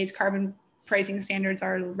EICDA's carbon pricing standards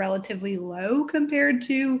are relatively low compared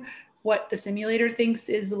to what the simulator thinks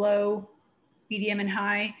is low, medium, and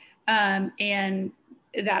high. And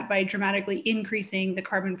that by dramatically increasing the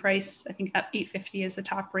carbon price, I think up 850 is the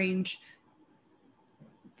top range,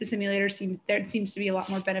 the simulator there seems to be a lot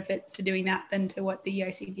more benefit to doing that than to what the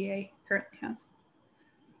EICDA currently has.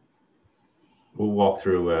 We'll walk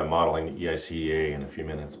through modeling the EICDA in a few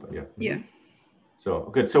minutes, but yeah. Yeah. So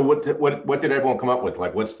good. So what did everyone come up with?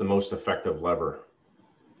 Like, what's the most effective lever?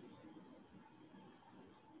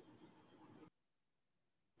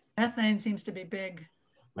 Methane seems to be big.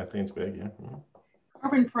 Methane's big, yeah. Mm-hmm.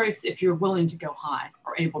 Carbon price if you're willing to go high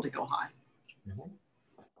or able to go high. Mm-hmm.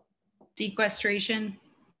 Sequestration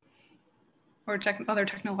or other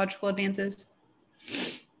technological advances.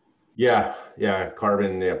 Yeah,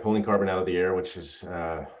 carbon, pulling carbon out of the air, which is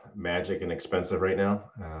magic and expensive right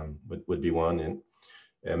now, would be one.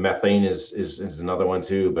 And methane is another one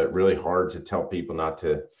too, but really hard to tell people not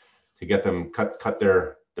to get them cut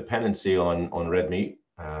their dependency on red meat.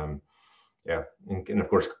 Yeah, and of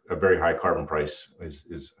course, a very high carbon price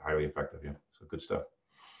is highly effective. Yeah, so good stuff.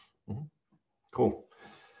 Mm-hmm. Cool.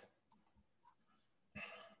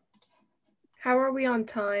 How are we on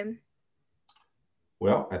time?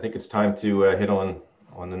 Well, I think it's time to hit on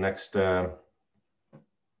the next slides.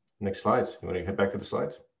 You want to head back to the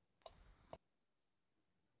slides?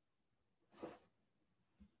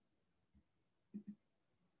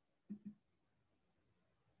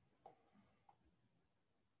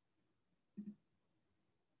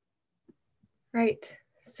 Right.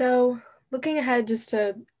 So looking ahead, just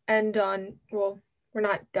to end on, well, we're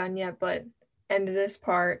not done yet, but end this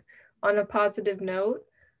part on a positive note.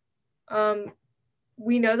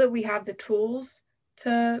 We know that we have the tools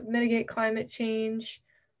to mitigate climate change.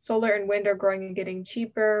 Solar and wind are growing and getting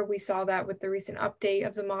cheaper. We saw that with the recent update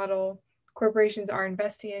of the model. Corporations are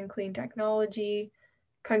investing in clean technology.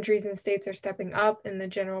 Countries and states are stepping up, and the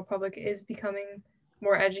general public is becoming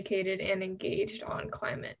more educated and engaged on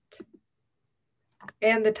climate.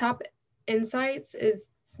 And the top insights is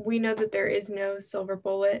we know that there is no silver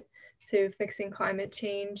bullet to fixing climate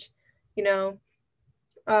change. You know,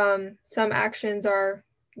 some actions are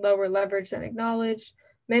lower leverage than acknowledged.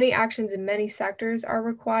 Many actions in many sectors are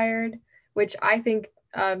required, which I think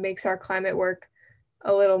makes our climate work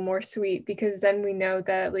a little more sweet, because then we know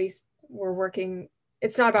that at least we're working.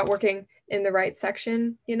 It's not about working in the right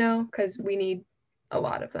section, you know, because we need a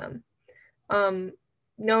lot of them.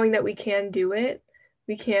 knowing that we can do it,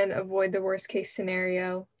 we can avoid the worst case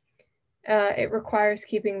scenario. It requires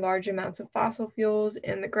keeping large amounts of fossil fuels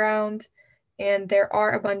in the ground, and there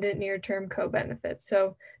are abundant near-term co-benefits.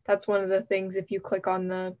 So that's one of the things, if you click on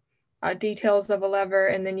the details of a lever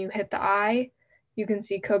and then you hit the eye, you can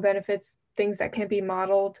see co-benefits, things that can be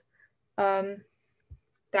modeled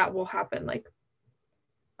that will happen, like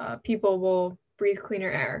people will breathe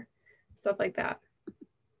cleaner air, stuff like that.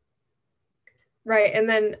 Right, and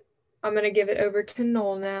then I'm gonna give it over to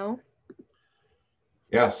Noel now.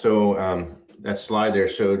 Yeah, so that slide there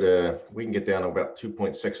showed we can get down to about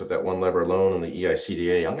 2.6 with that one lever alone on the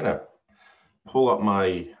EICDA. I'm gonna pull up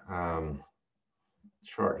my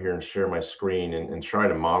chart here and share my screen and try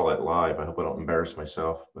to model it live. I hope I don't embarrass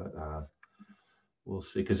myself, but we'll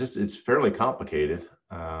see, because it's fairly complicated.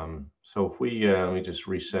 So if we, let me just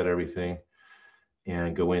reset everything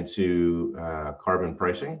and go into carbon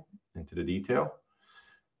pricing, into the detail.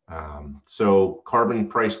 So carbon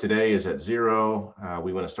price today is at 0.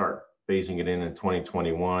 We want to start phasing it in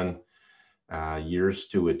 2021. Years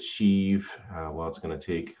to achieve, well, it's going to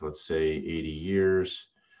take, let's say, 80 years.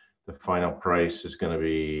 The final price is going to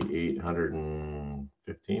be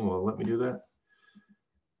 815. Well, let me do that.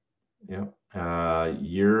 Yeah.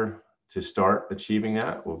 Year to start achieving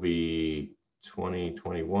that will be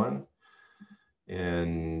 2021.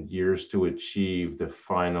 And years to achieve the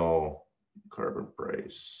final carbon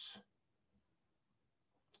price.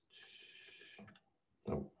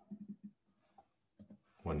 Oh,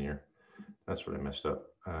 1 year. That's what I messed up.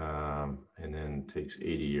 And then it takes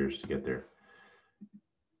 80 years to get there.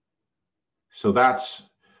 So that's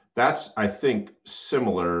I think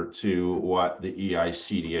similar to what the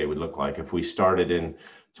EICDA would look like if we started in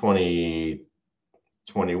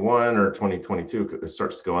 2021 or 2022. It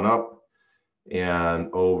starts going up, and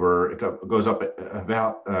it goes up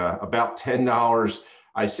about $10.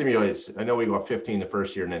 I simulated. I know we go up 15 the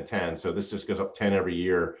first year and then 10. So this just goes up 10 every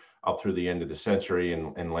year up through the end of the century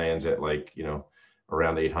and lands at, like,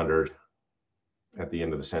 around 800 at the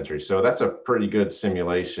end of the century. So that's a pretty good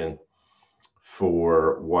simulation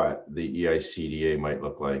for what the EICDA might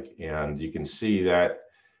look like. And you can see that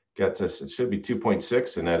gets us, it should be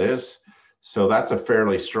 2.6, and that is. So that's a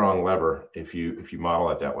fairly strong lever if you model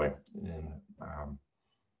it that way. And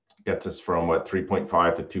gets us from what,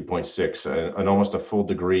 3.5 to 2.6, and almost a full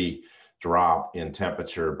degree drop in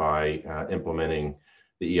temperature by implementing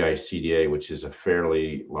the EICDA, which is a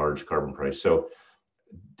fairly large carbon price. So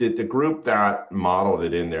did the group that modeled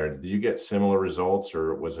it in there, did you get similar results,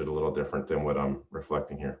 or was it a little different than what I'm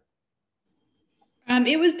reflecting here?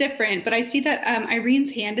 It was different, but I see that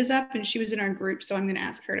Irene's hand is up and she was in our group, so I'm going to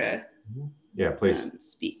ask her to yeah, please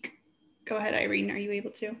speak. Go ahead, Irene. Are you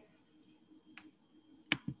able to?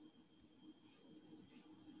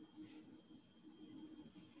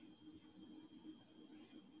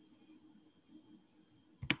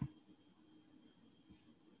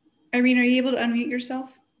 Irene, are you able to unmute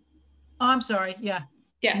yourself? Oh, I'm sorry. Yeah.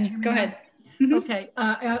 Yeah, go ahead. Okay.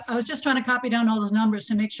 I was just trying to copy down all those numbers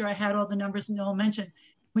to make sure I had all the numbers Noel mentioned.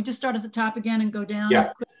 We just start at the top again and go down.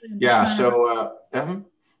 Yeah. Yeah. So,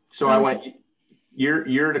 So I went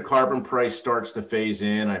year to carbon price starts to phase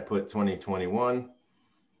in. I put 2021.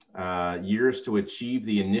 Years to achieve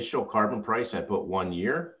the initial carbon price, I put 1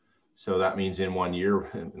 year. So that means in 1 year,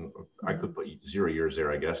 I could put 0 years there,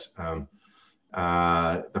 I guess.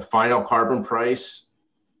 The final carbon price,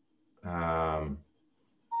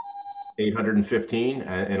 815,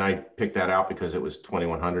 and I picked that out because it was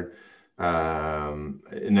 2100,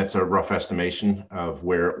 and that's a rough estimation of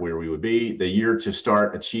where we would be. The year to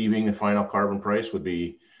start achieving the final carbon price would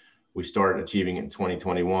be, we start achieving it in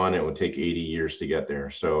 2021. It would take 80 years to get there.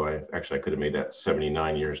 So I could have made that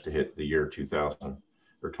 79 years to hit the year 2000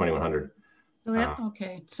 or 2100.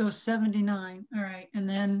 Okay, so 79. All right, and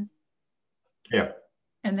then yeah,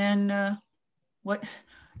 and then what?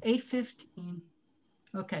 815.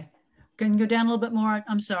 Okay. Can you go down a little bit more?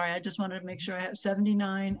 I'm sorry. I just wanted to make sure I have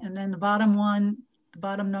 79. And then the bottom one, the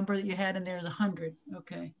bottom number that you had in there is 100.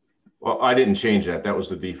 Okay. Well, I didn't change that. That was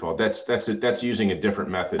the default. That's using a different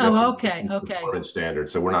method. That's okay. Performance standard.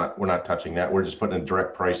 So we're not touching that. We're just putting a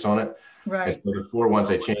direct price on it. Right. And so the 4 ones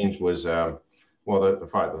I changed was the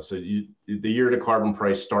 5. So the year to carbon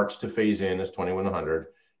price starts to phase in as 2100.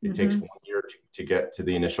 It takes 1 year to get to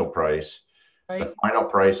the initial price. Right. The final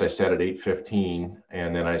price I set at 815,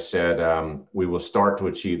 and then I said we will start to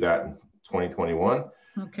achieve that in 2021.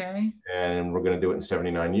 Okay. And we're going to do it in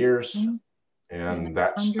 79 years. And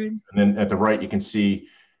that's, 100. and then at the right, you can see,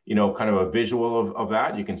 kind of a visual of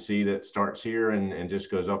that. You can see that it starts here and just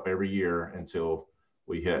goes up every year until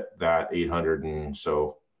we hit that 800 and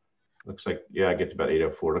so Looks like, yeah, I get to about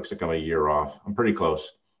 804. Looks like I'm a year off. I'm pretty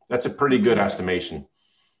close. That's a pretty good estimation.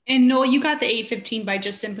 And Noel, you got the 815 by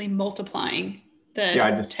just simply multiplying the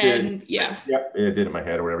I just 10. did, yeah. Yep, it did it in my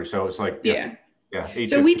head or whatever. So it's like, yeah.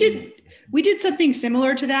 So we did something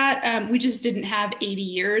similar to that. We just didn't have 80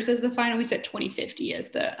 years as the final. We set 2050 as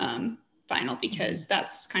the final because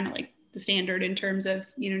that's kind of like the standard in terms of,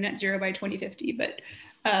 net zero by 2050. But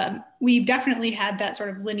we definitely had that sort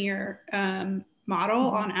of linear model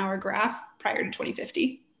on our graph prior to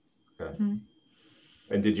 2050. Okay.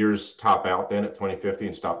 And did yours top out then at 2050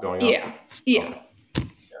 and stop going up? Yeah. Okay.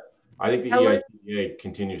 I think the EICA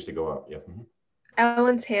continues to go up. Yeah.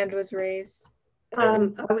 Ellen's hand was raised. I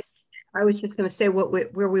was just going to say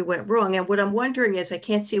where we went wrong. And what I'm wondering is, I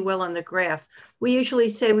can't see well on the graph. We usually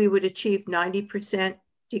say we would achieve 90%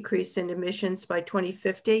 decrease in emissions by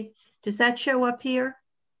 2050. Does that show up here?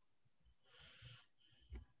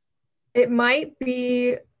 It might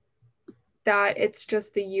be that it's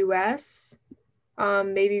just the US.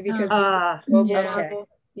 Maybe because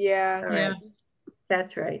yeah. Right.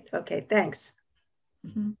 That's right. Okay, thanks.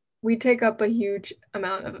 We take up a huge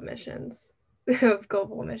amount of emissions, of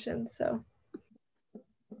global emissions, so.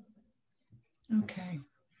 Okay.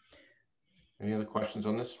 Any other questions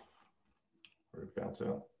on this? Or bounce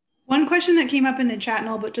out? One question that came up in the chat,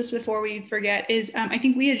 Noel, but just before we forget is, I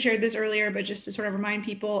think we had shared this earlier, but just to sort of remind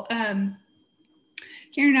people,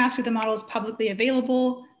 Karen asked if the model is publicly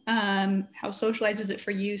available, how socialized is it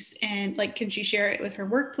for use, and can she share it with her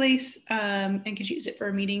workplace, and can she use it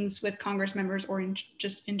for meetings with Congress members or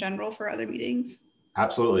just in general for other meetings?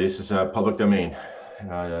 Absolutely, this is a public domain.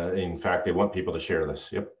 In fact, they want people to share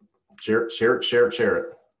this. Yep, share it.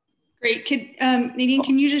 Great. Nadine,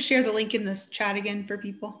 can you just share the link in this chat again for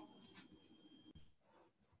people?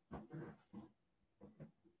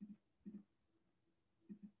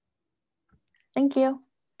 Thank you.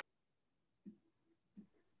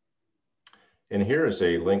 And here is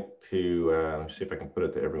a link to, let's see if I can put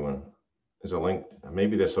it to everyone. There's a link,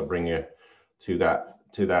 maybe this will bring you to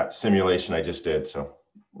that simulation I just did. So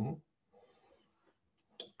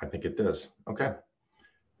I think it does. Okay.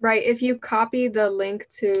 Right, if you copy the link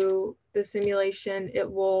to the simulation, it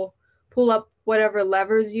will pull up whatever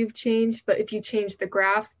levers you've changed, but if you change the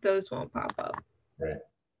graphs, those won't pop up. Right.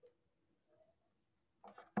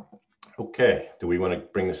 Okay, do we want to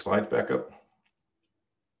bring the slides back up?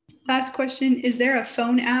 Last question, is there a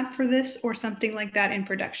phone app for this or something like that in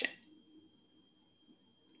production?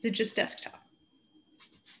 Is it just desktop?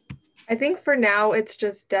 I think for now it's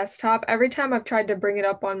just desktop. Every time I've tried to bring it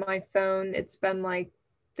up on my phone, it's been like,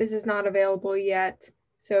 this is not available yet.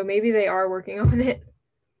 So maybe they are working on it.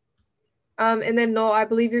 And then Noel, I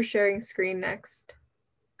believe you're sharing screen next.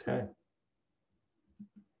 Okay.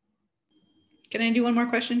 Can I do one more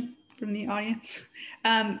question from the audience?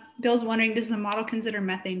 Bill's wondering, does the model consider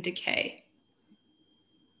methane decay?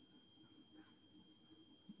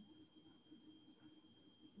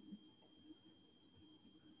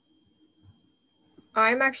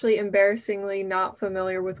 I'm actually embarrassingly not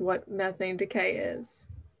familiar with what methane decay is.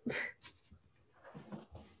 I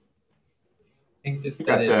think just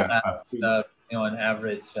that it has, an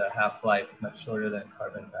average half-life much shorter than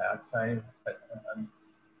carbon dioxide, but I'm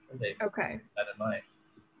sure they keep that in mind.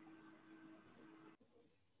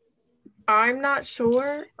 I'm not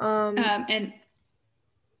sure. And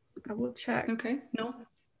I will check. Okay, no.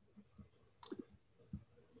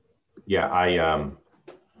 Yeah, I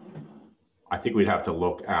think we'd have to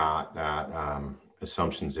look at that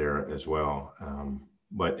assumptions there as well.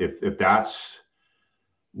 But if that's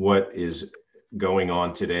what is going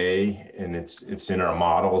on today and it's in our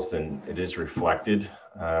models, then it is reflected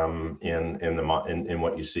in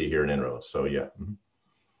what you see here in En-ROADS. So yeah.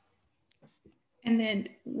 And then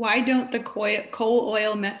why don't the coal,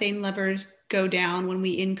 oil, methane levers go down when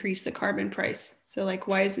we increase the carbon price? So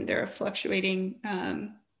why isn't there a fluctuating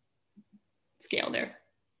scale there?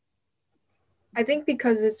 I think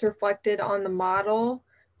because it's reflected on the model,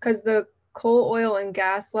 because the coal, oil, and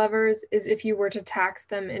gas levers is if you were to tax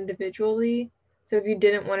them individually. So if you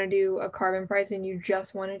didn't want to do a carbon price and you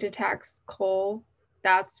just wanted to tax coal,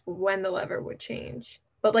 that's when the lever would change.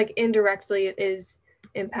 But indirectly, it is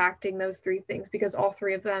impacting those three things because all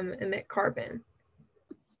three of them emit carbon.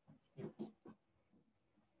 All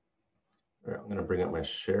right, I'm going to bring up my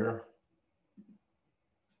share.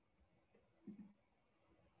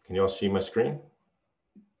 Can you all see my screen?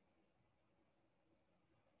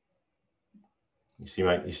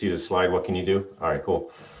 You see the slide, what can you do? All right,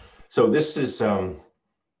 cool. So this is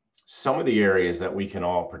some of the areas that we can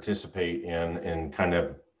all participate in kind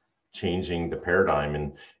of changing the paradigm.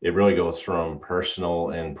 And it really goes from personal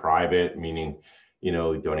and private, meaning, you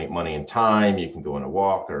know, donate money and time. You can go on a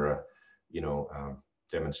walk or a, you know,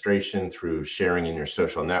 demonstration through sharing in your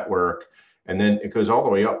social network. And then it goes all the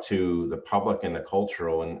way up to the public and the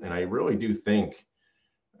cultural. And I really do think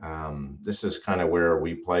this is kind of where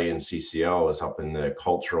we play in CCL, is up in the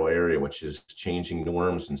cultural area, which is changing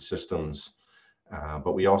norms and systems.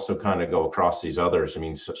 But we also kind of go across these others. I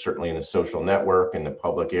mean, certainly in the social network and the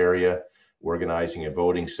public area, organizing and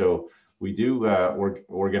voting. So we do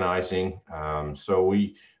organizing. So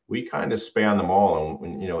we kind of span them all.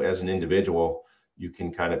 And, you know, as an individual, you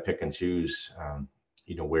can kind of pick and choose,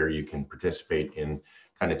 you know, where you can participate in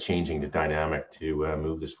kind of changing the dynamic to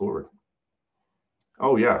move this forward.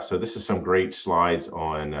 Oh yeah, so this is some great slides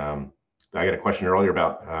on, I got a question earlier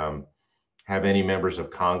about have any members of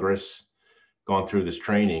Congress gone through this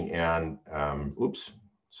training? And oops,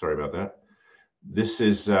 sorry about that. This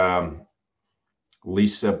is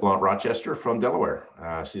Lisa Blunt-Rochester from Delaware.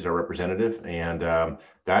 She's our representative, and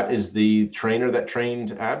that is the trainer that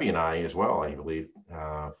trained Abby and I as well, I believe,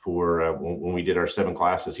 for when we did our 7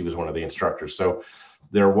 classes. He was one of the instructors. So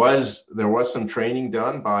there was some training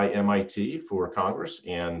done by MIT for Congress,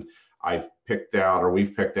 and we've picked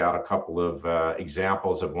out a couple of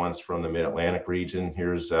examples of ones from the Mid-Atlantic region.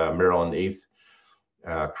 Here's Maryland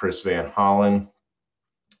 8th, Chris Van Hollen.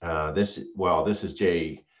 This is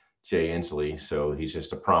Jay Inslee, so he's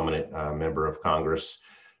just a prominent member of Congress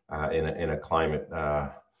and a climate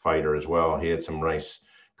fighter as well. He had some nice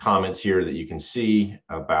comments here that you can see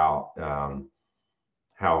about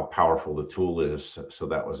how powerful the tool is. So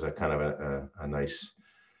that was a kind of a nice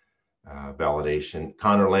validation.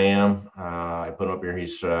 Connor Lamb, I put him up here.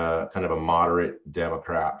 He's kind of a moderate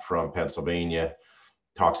Democrat from Pennsylvania.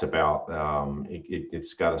 Talks about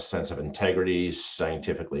it's got a sense of integrity,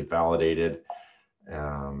 scientifically validated.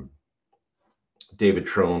 David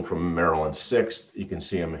Trone from Maryland 6th, you can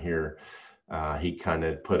see him here. He kind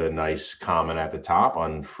of put a nice comment at the top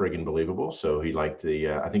on friggin' believable. So he liked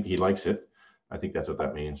the, I think he likes it. I think that's what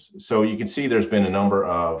that means. So you can see there's been a number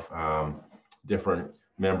of different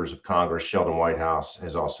members of Congress. Sheldon Whitehouse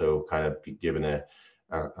has also kind of given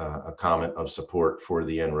a comment of support for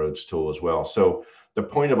the En-ROADS tool as well. So the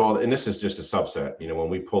point of all, and this is just a subset, you know, when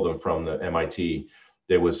we pulled them from the MIT,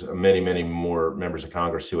 there was many more members of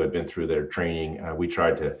Congress who had been through their training. We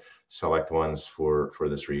tried to select ones for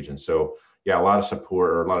this region. So yeah, a lot of support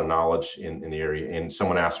or a lot of knowledge in the area. And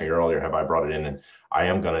someone asked me earlier, have I brought it in? And I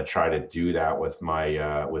am going to try to do that with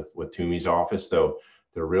my with Toomey's office, though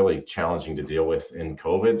they're really challenging to deal with in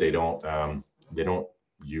COVID. They don't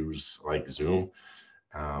use like Zoom.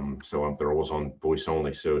 So they're always on voice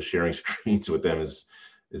only. So sharing screens with them is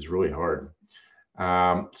really hard.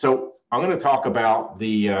 So I'm going to talk about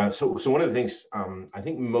the, so one of the things, I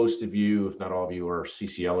think most of you, if not all of you, are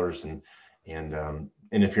CCLers,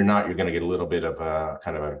 and if you're not, you're going to get a little bit of a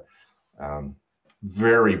kind of a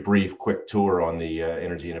very brief, quick tour on the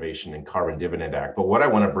Energy Innovation and Carbon Dividend Act. But what I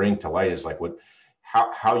want to bring to light is like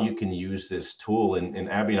how you can use this tool, and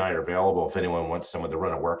Abby and I are available if anyone wants someone to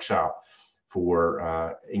run a workshop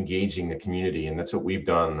for engaging the community. And that's what we've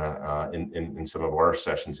done in some of our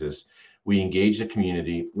sessions is we engage the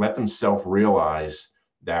community, let them self-realize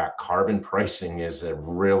that carbon pricing is a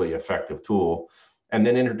really effective tool, and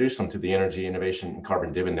then introduce them to the Energy Innovation and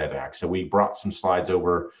Carbon Dividend Act. So we brought some slides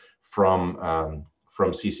over from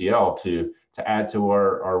CCL to add to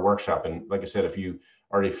our workshop. And like I said, if you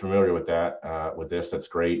already familiar with that, with this, that's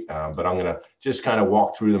great. But I'm gonna just kind of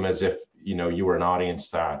walk through them as if, you know, you were an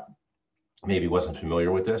audience that maybe wasn't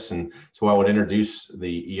familiar with this. And so I would introduce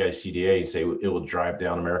the EICDA and say it will drive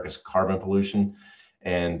down America's carbon pollution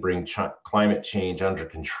and bring climate change under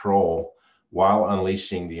control while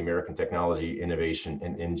unleashing the American technology, innovation,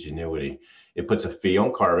 and ingenuity. It puts a fee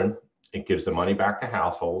on carbon, it gives the money back to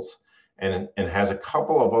households, and has a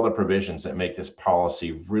couple of other provisions that make this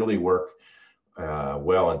policy really work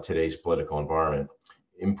well in today's political environment.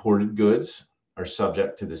 Imported goods are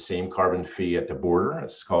subject to the same carbon fee at the border.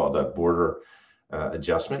 It's called a border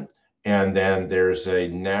adjustment. And then there's a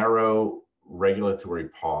narrow regulatory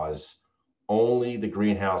pause, only the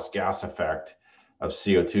greenhouse gas effect of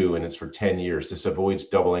CO2, and it's for 10 years. This avoids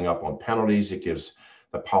doubling up on penalties. It gives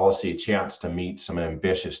the policy a chance to meet some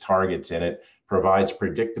ambitious targets, and it provides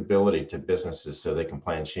predictability to businesses so they can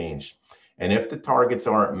plan change. And if the targets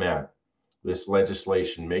aren't met, this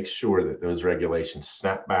legislation makes sure that those regulations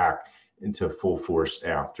snap back into full force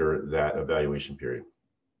after that evaluation period.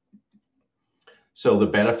 So the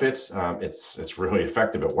benefits, it's really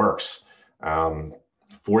effective, it works.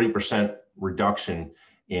 40% reduction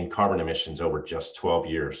in carbon emissions over just 12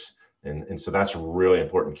 years. And so that's a really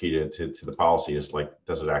important key to the policy is like,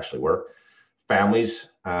 does it actually work?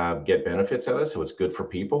 Families get benefits out of this, so it's good for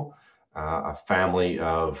people. A family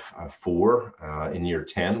of 4 in year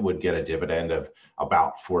 10 would get a dividend of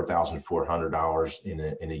about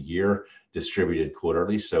 $4,400 in a year, distributed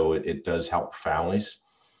quarterly. So it does help families.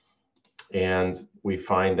 And we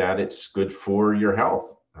find that it's good for your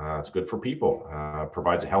health. It's good for people,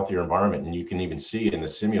 provides a healthier environment. And you can even see in the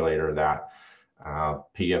simulator that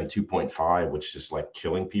PM 2.5, which is like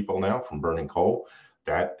killing people now from burning coal,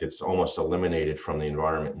 that gets almost eliminated from the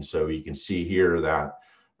environment. And so you can see here that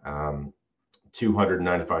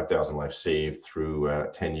 295,000 lives saved through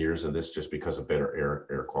 10 years of this just because of better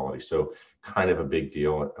air quality. So kind of a big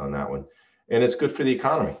deal on that one. And it's good for the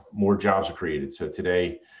economy. More jobs are created. So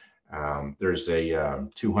today there's a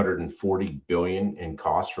 240 billion in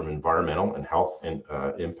costs from environmental and health and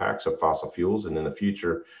impacts of fossil fuels. And in the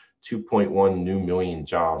future, 2.1 million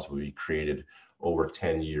jobs will be created over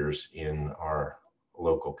 10 years in our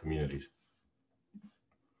local communities.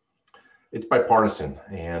 It's bipartisan,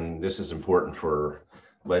 and this is important for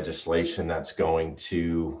legislation that's going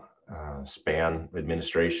to span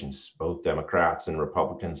administrations. Both Democrats and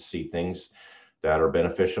Republicans see things that are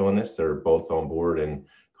beneficial in this. They're both on board and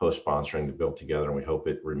co-sponsoring the bill together, and we hope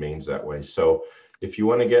it remains that way. So if you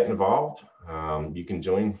want to get involved, you can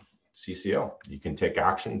join CCL. You can take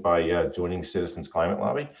action by joining Citizens Climate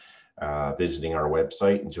Lobby, visiting our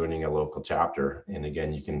website, and joining a local chapter. And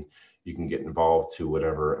again, you can get involved to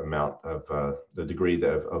whatever amount of the degree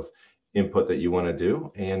of input that you want to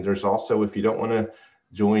do. And there's also, if you don't want to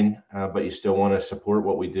join, but you still want to support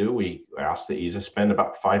what we do, we ask that you just spend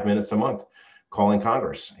about 5 minutes a month calling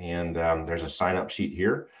Congress. And there's a sign-up sheet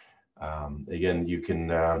here. Again, you can,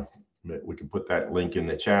 we can put that link in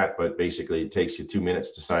the chat, but basically it takes you 2 minutes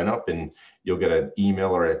to sign up, and you'll get an email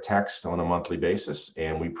or a text on a monthly basis.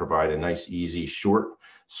 And we provide a nice, easy, short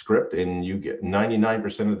script, and you get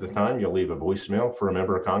 99% of the time you'll leave a voicemail for a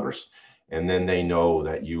member of Congress, and then they know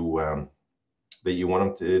that you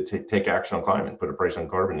want them to take action on climate, put a price on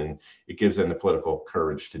carbon, and it gives them the political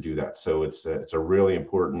courage to do that. So it's a really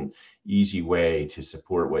important, easy way to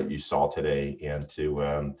support what you saw today and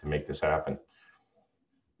to make this happen.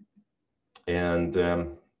 And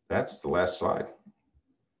that's the last slide.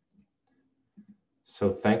 So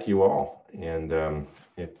thank you all. And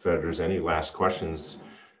if there's any last questions,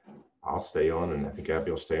 I'll stay on, and I think Abby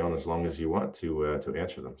will stay on as long as you want to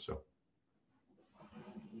answer them. So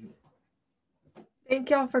thank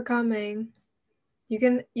y'all for coming. You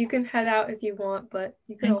can head out if you want, but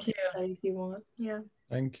you can also stay if you want. Yeah.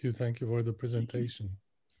 Thank you for the presentation.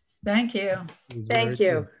 Thank you. Thank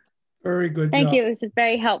you. Very good. Thank job. you. This is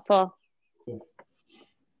very helpful. Cool.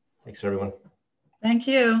 Thanks, everyone. Thank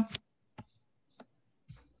you.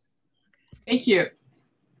 Thank you.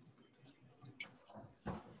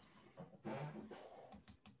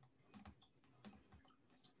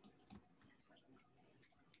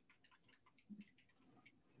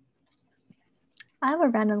 I have a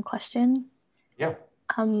random question. Yeah.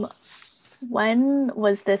 When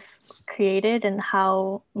was this created and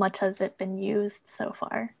how much has it been used so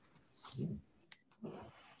far?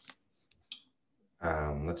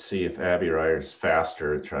 Let's see if Abby or I is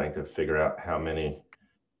faster at trying to figure out how many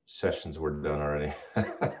sessions were done already. I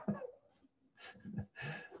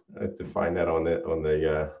have to find that on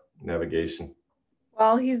the navigation.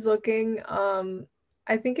 While he's looking,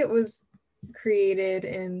 I think it was created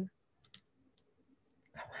in,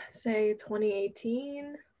 I want to say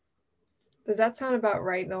 2018. Does that sound about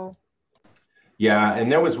right, Noel? Yeah,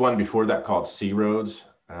 and there was one before that called C-Roads.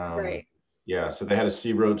 Right. Yeah, so they had a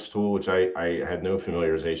C-Roads tool, which I had no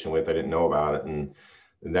familiarization with. I didn't know about it, and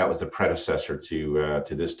that was the predecessor to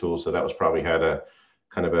this tool. So that was probably had a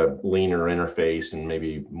kind of a leaner interface and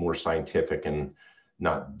maybe more scientific and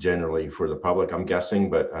not generally for the public, I'm guessing.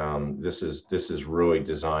 But this is really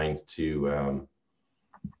designed to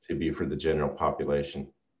be for the general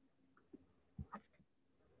population.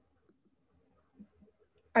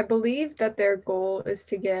 I believe that their goal is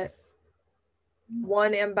to get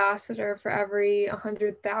one ambassador for every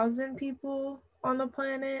 100,000 people on the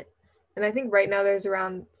planet. And I think right now there's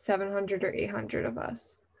around 700 or 800 of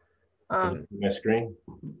us. My screen?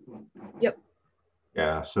 Yep.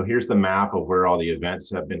 Yeah, so here's the map of where all the events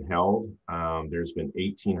have been held. There's been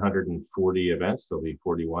 1,840 events. There'll be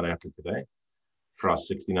 41 after today. Across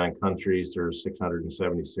 69 countries, there's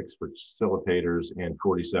 676 facilitators, and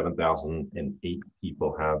 47,008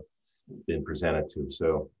 people have been presented to.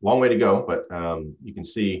 So long way to go, but you can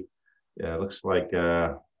see it looks like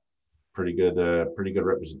pretty good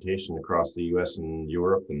representation across the U.S. and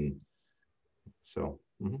Europe, and so.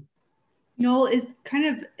 Noel, is kind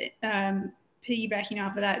of piggybacking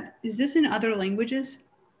off of that. Is this in other languages?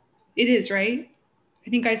 It is, right? I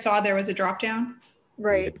think I saw there was a drop down.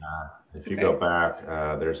 Right. If you go back,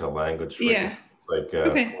 there's a language. Yeah. It's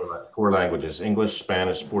like four languages: English,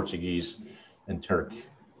 Spanish, Portuguese, and Turkish.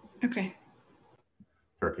 Okay.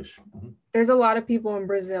 Turkish. There's a lot of people in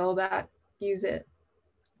Brazil that use it.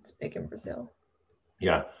 It's big in Brazil.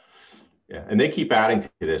 Yeah. Yeah, and they keep adding to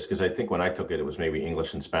this because I think when I took it, it was maybe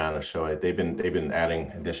English and Spanish. So they've been adding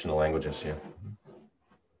additional languages. Yeah.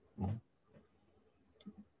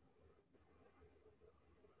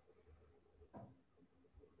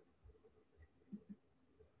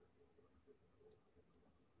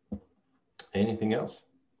 Anything else?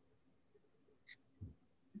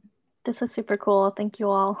 This is super cool. Thank you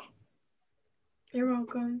all. You're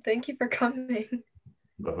welcome. Thank you for coming.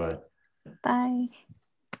 Bye-bye. Bye.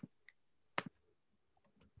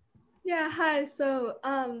 Yeah, hi. So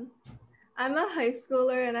I'm a high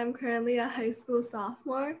schooler and I'm currently a high school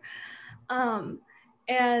sophomore. And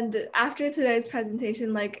after today's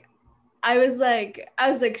presentation, like I was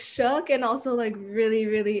shook and also like really,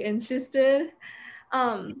 really interested.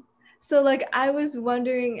 So like I was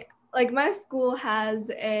wondering, like my school has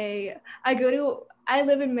I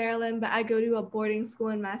live in Maryland, but I go to a boarding school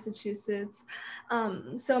in Massachusetts.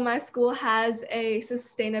 So my school has a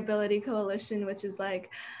sustainability coalition, which is like,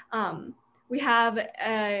 we have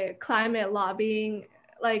a climate lobbying,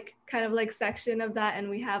 like kind of like section of that. And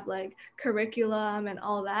we have like curriculum and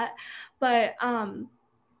all that. But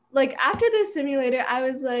like after the simulator, I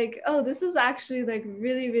was like, oh, this is actually like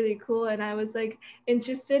really, really cool. And I was like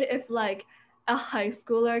interested if like a high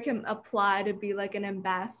schooler can apply to be like an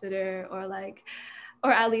ambassador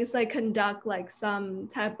or at least like conduct like some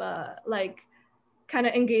type of like kind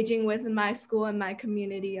of engaging with my school and my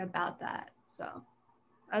community about that. So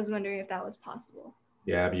I was wondering if that was possible.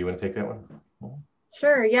 Yeah, Abby, you want to take that one?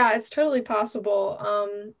 Sure. Yeah, it's totally possible.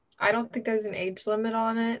 I don't think there's an age limit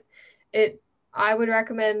on it. I would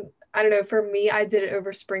recommend, I don't know, for me, I did it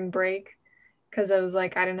over spring break because I was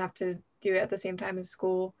like, I didn't have to do it at the same time as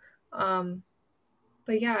school.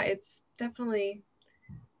 But yeah, it's definitely,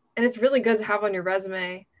 and it's really good to have on your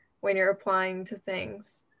resume when you're applying to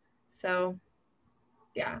things. So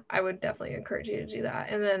yeah, I would definitely encourage you to do that.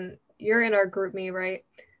 And then you're in our group me, right?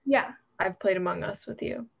 Yeah. I've played Among Us with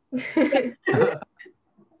you. You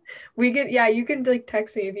can like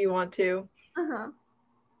text me if you want to.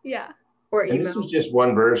 Yeah. Or email. And this is just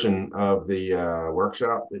one version of the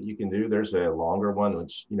workshop that you can do. There's a longer one,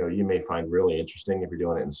 which you may find really interesting if you're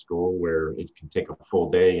doing it in school, where it can take a full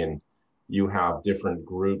day and you have different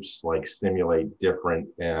groups like simulate different,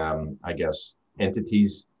 I guess,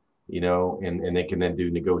 entities, and they can then do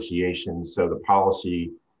negotiations. So the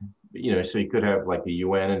policy, so you could have like the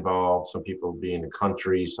UN involved, some people being the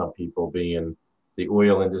country, some people being the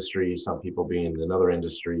oil industry, some people being another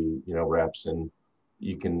industry, reps, and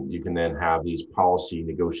you can then have these policy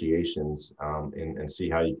negotiations and see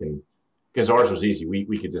how you can, because ours was easy.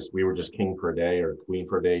 We were just king for a day or queen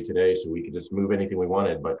for a day today, so we could just move anything we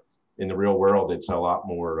wanted. But in the real world, it's a lot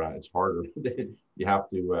more, it's harder. You have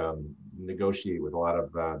to negotiate with a lot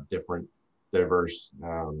of different, diverse,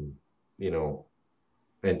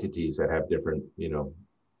 entities that have different,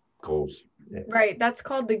 goals. Right, that's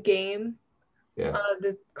called the game. Yeah.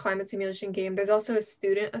 The climate simulation game. There's also a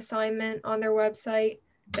student assignment on their website.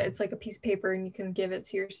 It's like a piece of paper and you can give it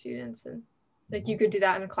to your students, and like you could do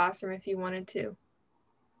that in a classroom if you wanted to.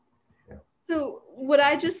 Yeah. So would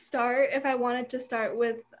I just start, if I wanted to start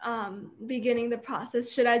with beginning the process,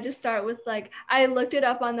 should I just start with like, I looked it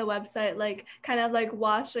up on the website, like kind of like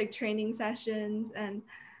watch like training sessions, and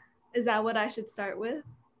is that what I should start with?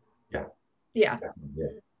 Yeah. Yeah. Yeah.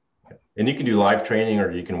 And you can do live training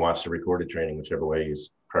or you can watch the recorded training, whichever way is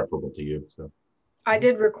preferable to you. So I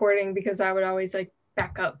did recording because I would always like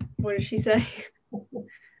back up. What did she say?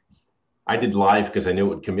 I did live because I knew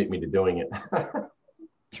it would commit me to doing it.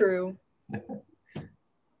 True.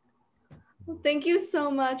 Well, thank you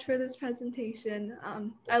so much for this presentation.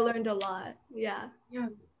 I learned a lot. Yeah. Yeah.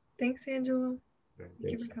 Thanks, Angela. Thanks.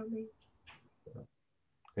 Thank you for coming.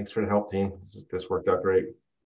 Thanks for the help, team. This worked out great.